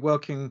business. We're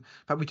working,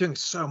 but we're doing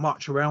so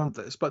much around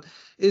this. But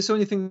is there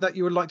anything that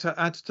you would like to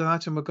add to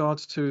that in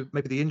regards to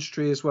maybe the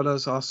industry as well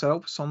as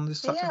ourselves on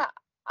this subject? Yeah,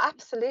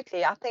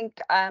 absolutely. I think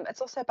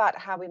it's also about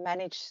how we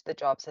manage the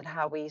jobs and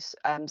how we,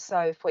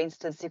 so for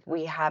instance, if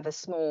we have a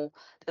small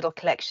little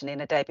collection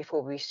in a day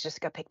before, we should just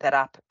go pick that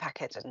up,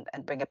 pack it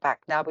and bring it back.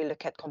 Now we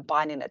look at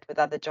combining it with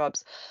other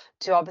jobs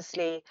to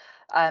obviously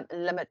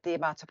limit the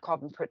amount of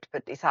carbon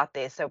footprint is out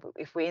there. So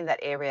if we're in that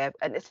area,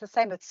 and it's the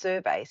same with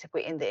surveys, if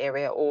we're in the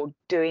area or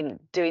doing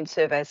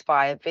surveys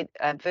via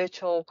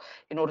virtual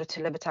in order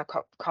to limit our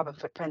carbon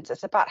footprint,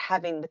 it's about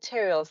having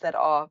materials that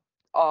are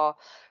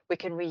we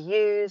can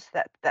reuse,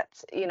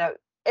 that's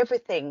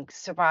everything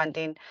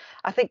surrounding.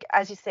 I think,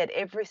 as you said,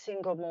 every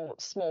single more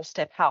small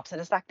step helps.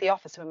 And it's like the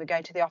office. When we go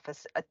into the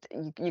office,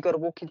 you got to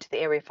walk into the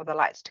area for the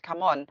lights to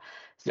come on,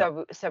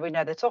 so we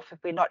know that's off.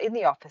 If we're not in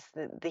the office,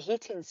 the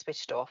heating's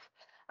switched off.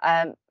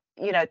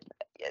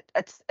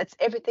 It's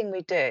everything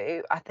we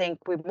do. I think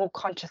we're more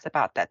conscious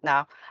about that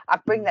now. I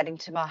bring that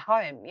into my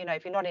home.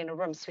 If you're not in a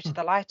room, switch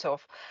the light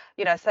off.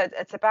 So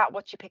it's about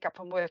what you pick up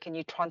from work and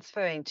you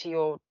transfer into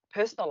your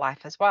personal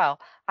life as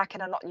well. How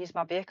can I not use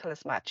my vehicle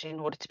as much in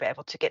order to be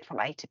able to get from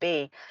A to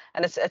B?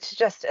 And it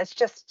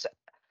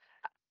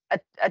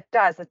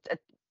does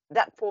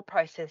that thought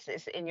process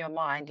is in your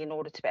mind in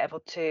order to be able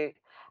to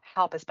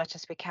help as much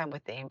as we can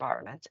with the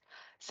environment.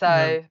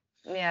 So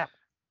yeah.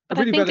 But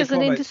I think as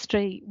an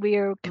industry,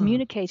 we're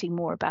communicating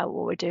more about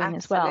what we're doing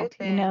as well,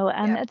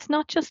 and it's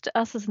not just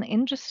us as an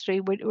industry,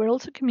 we're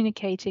also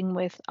communicating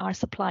with our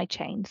supply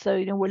chain.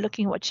 So, we're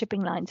looking at what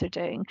shipping lines are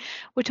doing.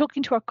 We're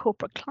talking to our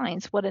corporate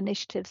clients, what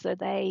initiatives are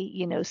they,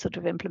 sort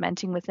of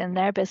implementing within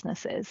their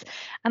businesses.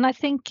 And I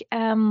think,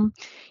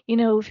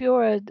 if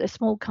you're a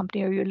small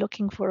company or you're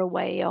looking for a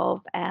way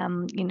of,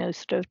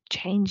 sort of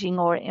changing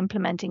or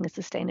implementing a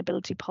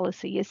sustainability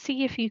policy, you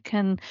see if you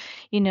can,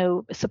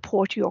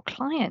 support your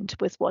client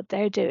with what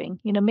they're doing.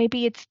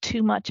 Maybe it's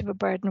too much of a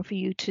burden for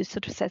you to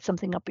sort of set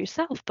something up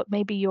yourself, but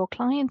maybe your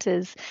client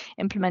is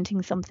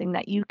implementing something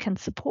that you can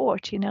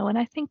support, and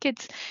I think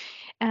it's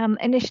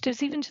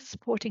initiatives even just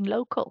supporting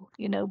local,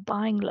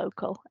 buying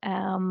local,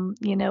 and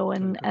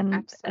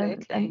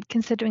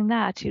considering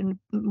that,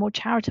 more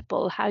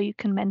charitable, how you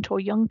can mentor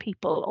young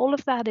people. All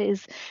of that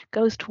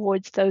goes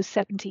towards those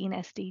 17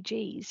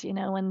 SDGs,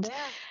 and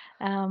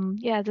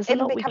there's a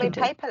lot we can do.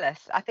 Becoming paperless.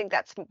 I think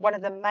that's one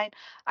of the main.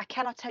 I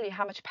cannot tell you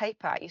how much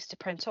paper I used to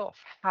print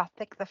off, how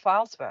thick the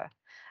files were.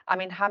 I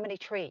mean, how many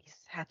trees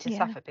had to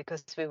suffer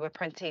because we were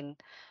printing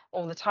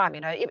all the time.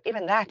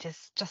 Even that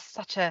is just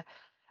such a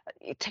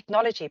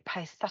technology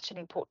plays such an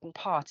important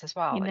part as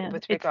well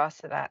with regards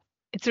to that.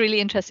 It's really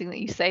interesting that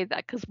you say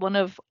that, because one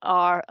of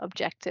our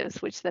objectives,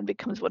 which then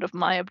becomes one of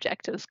my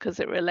objectives because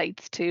it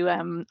relates to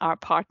our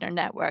partner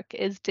network,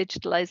 is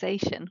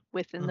digitalization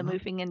within the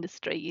moving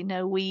industry.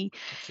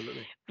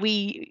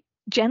 We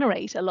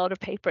generate a lot of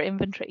paper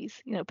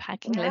inventories,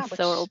 packing lists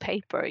are all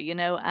paper,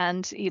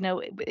 and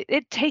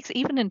it takes,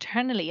 even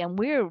internally, and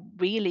we're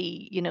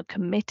really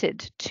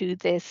committed to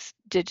this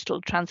digital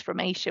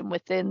transformation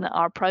within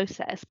our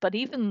process. But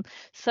even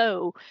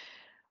so,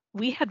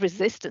 we had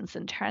resistance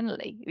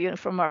internally,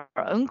 from our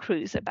own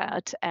crews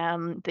about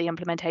the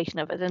implementation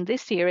of it. And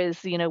this year is,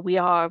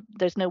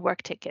 there's no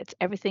work tickets.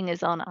 Everything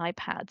is on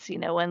iPads,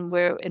 and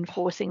we're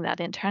enforcing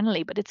that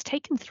internally. But it's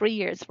taken 3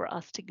 years for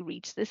us to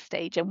reach this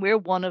stage, and we're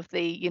one of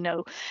the,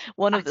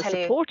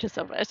 supporters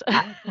of it.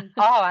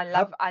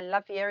 I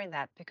love hearing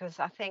that, because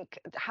I think,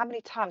 how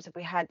many times have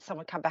we had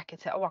someone come back and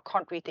say, "Oh, I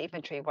can't read the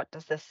inventory. What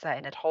does this say?"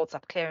 And it holds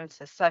up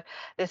clearances. So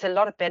there's a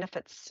lot of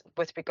benefits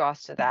with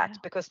regards to that,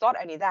 because not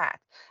only that,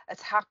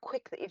 It's how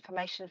quick the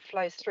information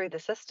flows through the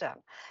system.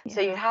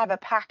 So Yeah. you have a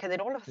pack, and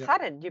then all of a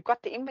sudden you've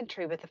got the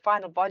inventory with the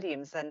final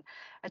volumes, and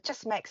it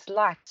just makes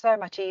life so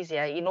much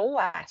easier in all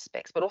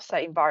aspects, but also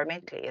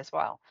environmentally as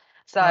well.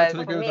 So I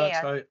totally for agree with me,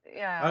 that.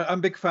 yeah, I'm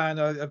a big fan.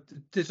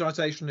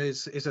 Digitalization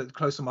is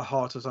close to my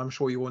heart, as I'm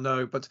sure you all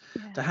know. But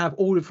Yeah. to have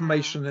all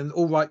information in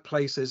all right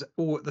places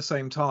all at the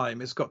same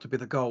time, it's got to be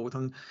the goal.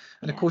 And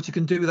of Yeah. course, you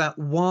can do that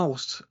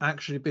whilst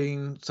actually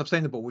being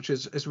sustainable, which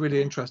is really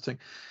Yeah. interesting.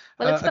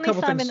 Well, it's A funny, couple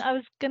of Simon, things. I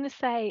was going to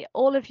say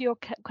all of your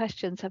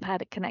questions have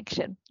had a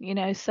connection, you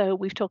know, so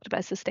we've talked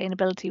about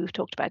sustainability, we've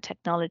talked about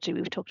technology,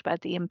 we've talked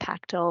about the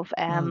impact of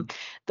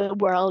the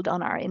world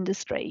on our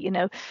industry. You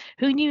know,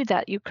 who knew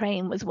that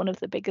Ukraine was one of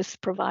the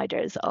biggest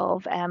providers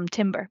of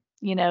timber?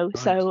 You know, Right.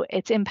 so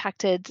it's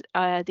impacted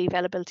the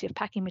availability of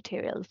packing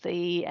materials,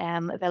 the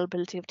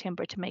availability of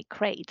timber to make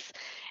crates,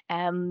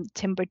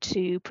 timber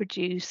to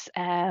produce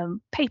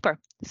paper.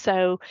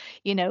 So,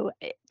 you know,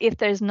 if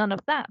there's none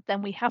of that,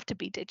 then we have to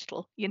be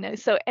digital, you know,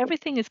 so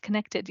everything is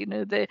connected. You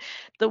know, the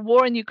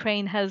war in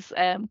Ukraine has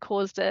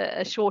caused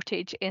a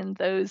shortage in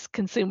those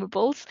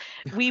consumables.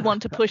 We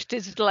want to push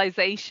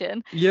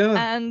digitalization,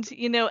 and,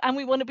 you know, and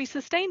we want to be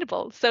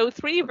sustainable. So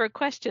 3 of our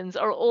questions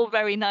are all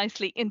very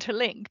nicely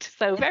interlinked.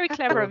 So very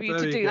clever of you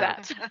to do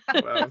that.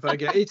 Well,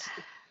 thank you.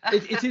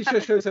 It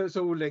just shows how it's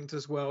all linked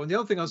as well. And the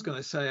other thing I was going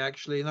to say,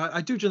 actually, and I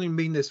do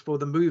genuinely mean this for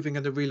the moving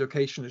and the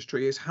relocation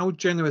industry, is how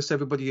generous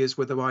everybody is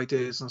with their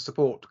ideas and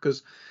support.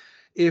 Because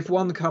if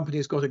one company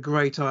has got a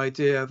great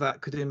idea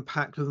that could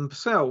impact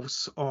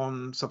themselves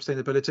on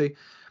sustainability,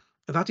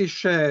 that is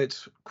shared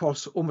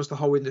across almost the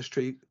whole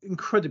industry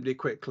incredibly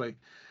quickly.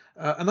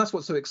 And that's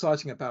what's so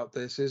exciting about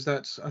this, is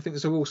that I think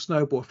there's a real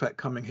snowball effect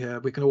coming here.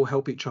 We can all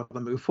help each other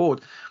move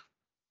forward.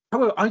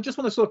 However, I just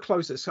want to sort of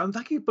close this. And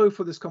thank you both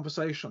for this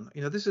conversation.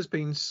 You know, this has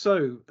been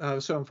so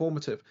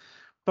informative.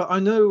 But I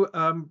know,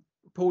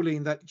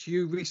 Pauline, that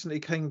you recently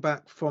came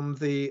back from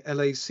the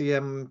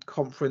LACM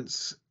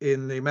conference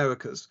in the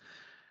Americas.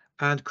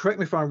 And correct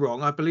me if I'm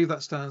wrong, I believe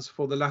that stands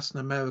for the Latin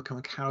American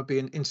and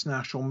Caribbean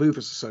International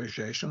Movers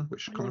Association,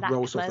 which kind of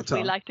rolls off the tongue.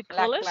 We like to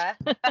call it.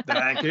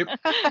 Thank you.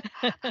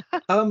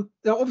 Now,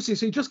 obviously,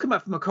 so you just come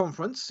back from a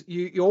conference.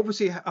 You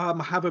obviously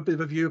have a bit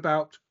of a view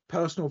about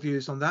personal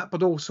views on that,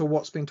 but also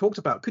what's been talked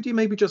about. Could you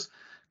maybe just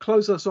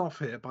close us off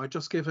here by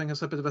just giving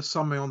us a bit of a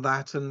summary on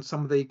that and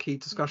some of the key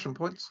discussion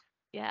points?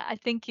 Yeah, I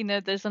think, you know,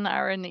 there's an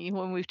irony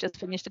when we've just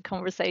finished a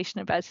conversation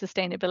about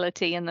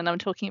sustainability, and then I'm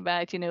talking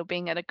about, you know,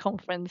 being at a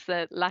conference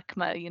at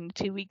LACMA, you know,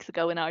 2 weeks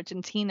ago in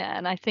Argentina.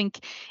 And I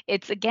think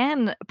it's,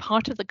 again,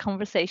 part of the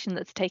conversation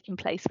that's taking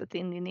place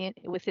within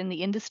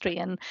the industry.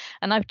 And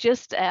I've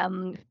just,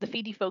 the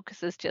FIDI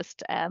Focus has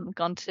just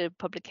gone to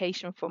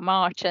publication for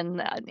March.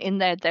 And in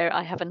there,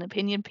 I have an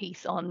opinion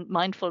piece on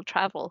mindful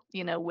travel,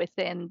 you know,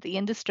 within the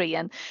industry.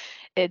 And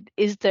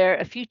is there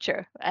a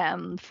future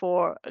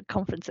for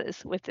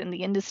conferences within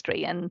the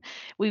industry? And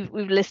we've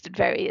listed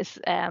various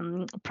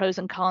pros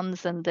and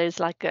cons, and there's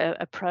like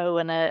a pro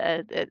and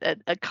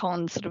a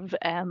con sort of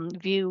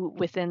view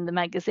within the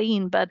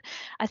magazine. But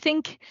I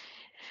think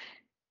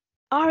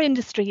our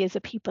industry is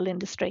a people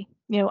industry.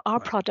 You know, our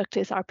product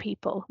is our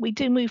people. We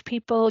do move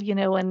people, you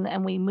know,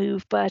 and we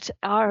move, but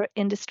our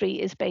industry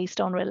is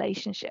based on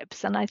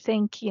relationships. And I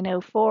think, you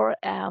know, for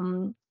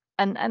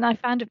and I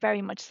found it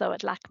very much so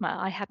at LACMA.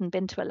 I hadn't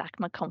been to a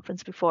LACMA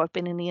conference before. I've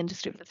been in the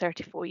industry for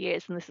 34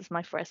 years, and this is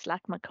my first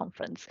LACMA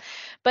conference.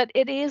 But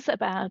it is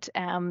about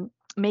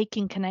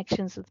making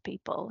connections with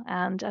people.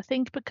 And I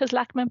think because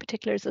LACMA in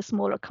particular is a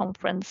smaller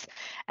conference,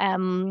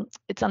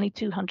 it's only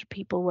 200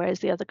 people, whereas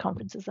the other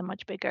conferences are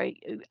much bigger.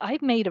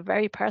 I've made a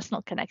very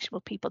personal connection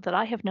with people that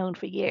I have known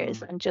for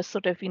years, and just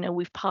sort of, you know,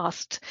 we've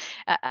passed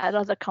at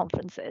other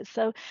conferences.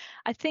 So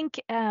I think,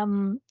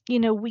 you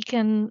know, we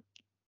can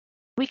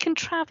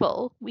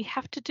travel. We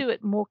have to do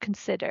it more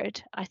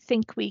considered. I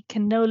think we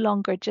can no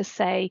longer just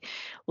say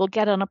we'll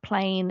get on a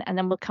plane and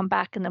then we'll come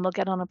back, and then we'll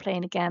get on a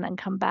plane again and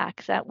come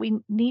back. That we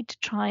need to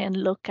try and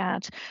look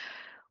at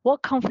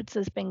what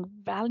conferences bring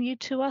value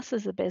to us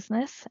as a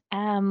business,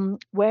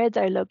 where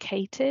they're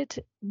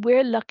located.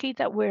 We're lucky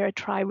that we're a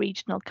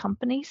tri-regional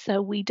company,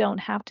 so we don't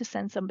have to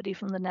send somebody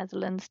from the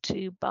Netherlands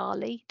to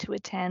Bali to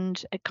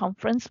attend a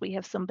conference. We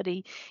have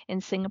somebody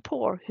in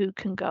Singapore who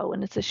can go,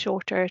 and it's a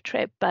shorter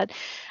trip.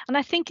 And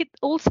I think it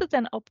also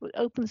then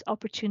opens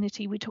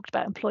opportunity. We talked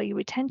about employee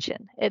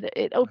retention.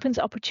 It opens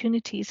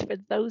opportunities for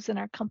those in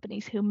our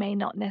companies who may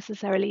not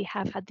necessarily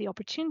have had the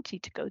opportunity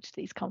to go to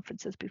these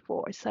conferences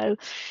before. So, you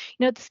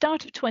know, at the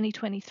start of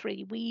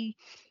 2023, we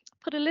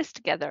put a list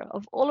together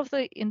of all of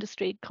the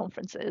industry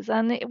conferences,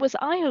 and it was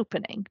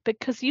eye-opening,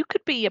 because you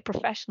could be a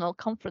professional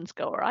conference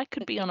goer. I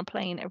could be on a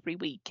plane every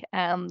week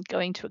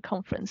going to a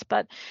conference,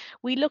 but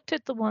we looked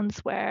at the ones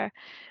where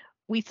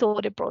we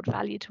thought it brought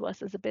value to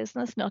us as a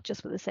business, not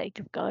just for the sake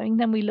of going.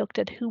 Then we looked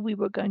at who we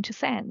were going to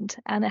send,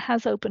 and it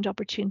has opened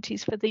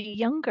opportunities for the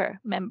younger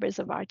members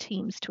of our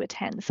teams to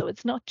attend. So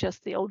it's not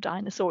just the old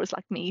dinosaurs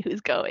like me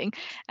who's going,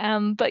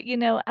 but, you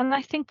know, and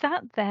I think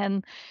that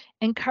then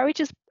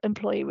encourages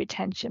employee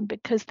retention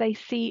because they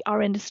see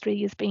our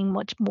industry as being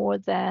much more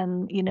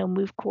than,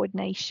 move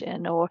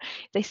coordination, or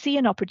they see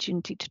an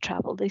opportunity to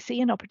travel, they see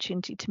an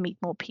opportunity to meet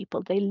more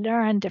people, they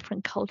learn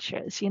different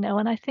cultures, and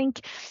I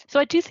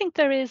do think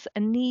there is a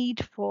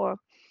need for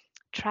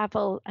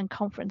travel and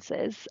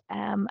conferences,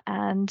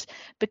 and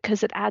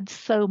because it adds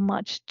so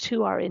much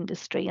to our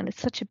industry and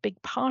it's such a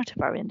big part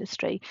of our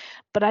industry.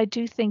 But I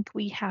do think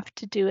we have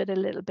to do it a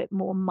little bit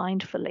more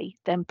mindfully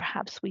than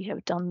perhaps we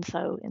have done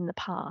so in the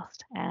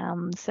past.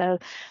 So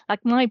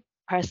like my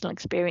personal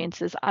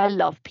experiences, I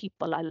love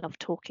people, I love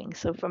talking,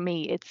 so for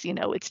me it's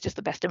just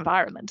the best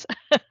environment.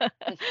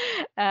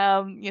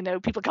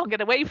 People can't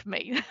get away from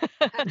me.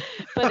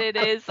 But it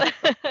is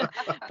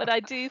but I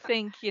do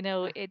think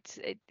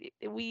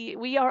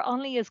we are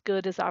only as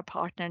good as our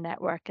partner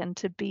network, and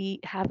to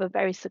have a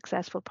very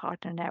successful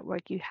partner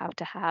network, you have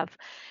to have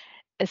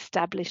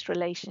established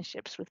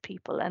relationships with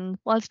people. And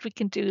whilst we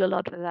can do a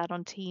lot of that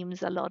on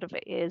Teams, a lot of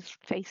it is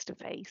face to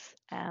face.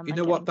 You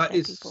know what, that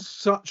is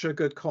such a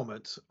good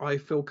comment. I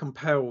feel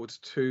compelled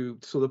to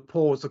sort of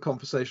pause the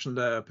conversation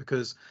there,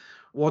 because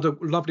what a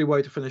lovely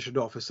way to finish it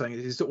off, is saying it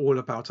is all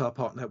about our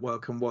partner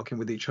network and working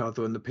with each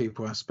other and the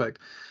people aspect.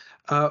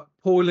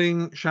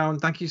 Pauline, Sharon,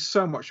 thank you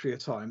so much for your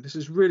time. This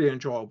is really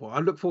enjoyable. I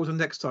look forward to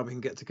next time we can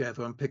get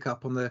together and pick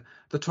up on the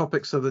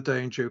topics of the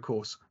day in due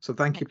course. So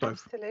thank you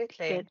both.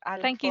 Absolutely.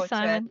 Thank you,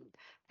 Simon.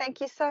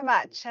 Thank you so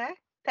much.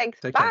 Thanks.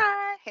 Take Bye.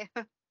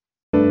 care.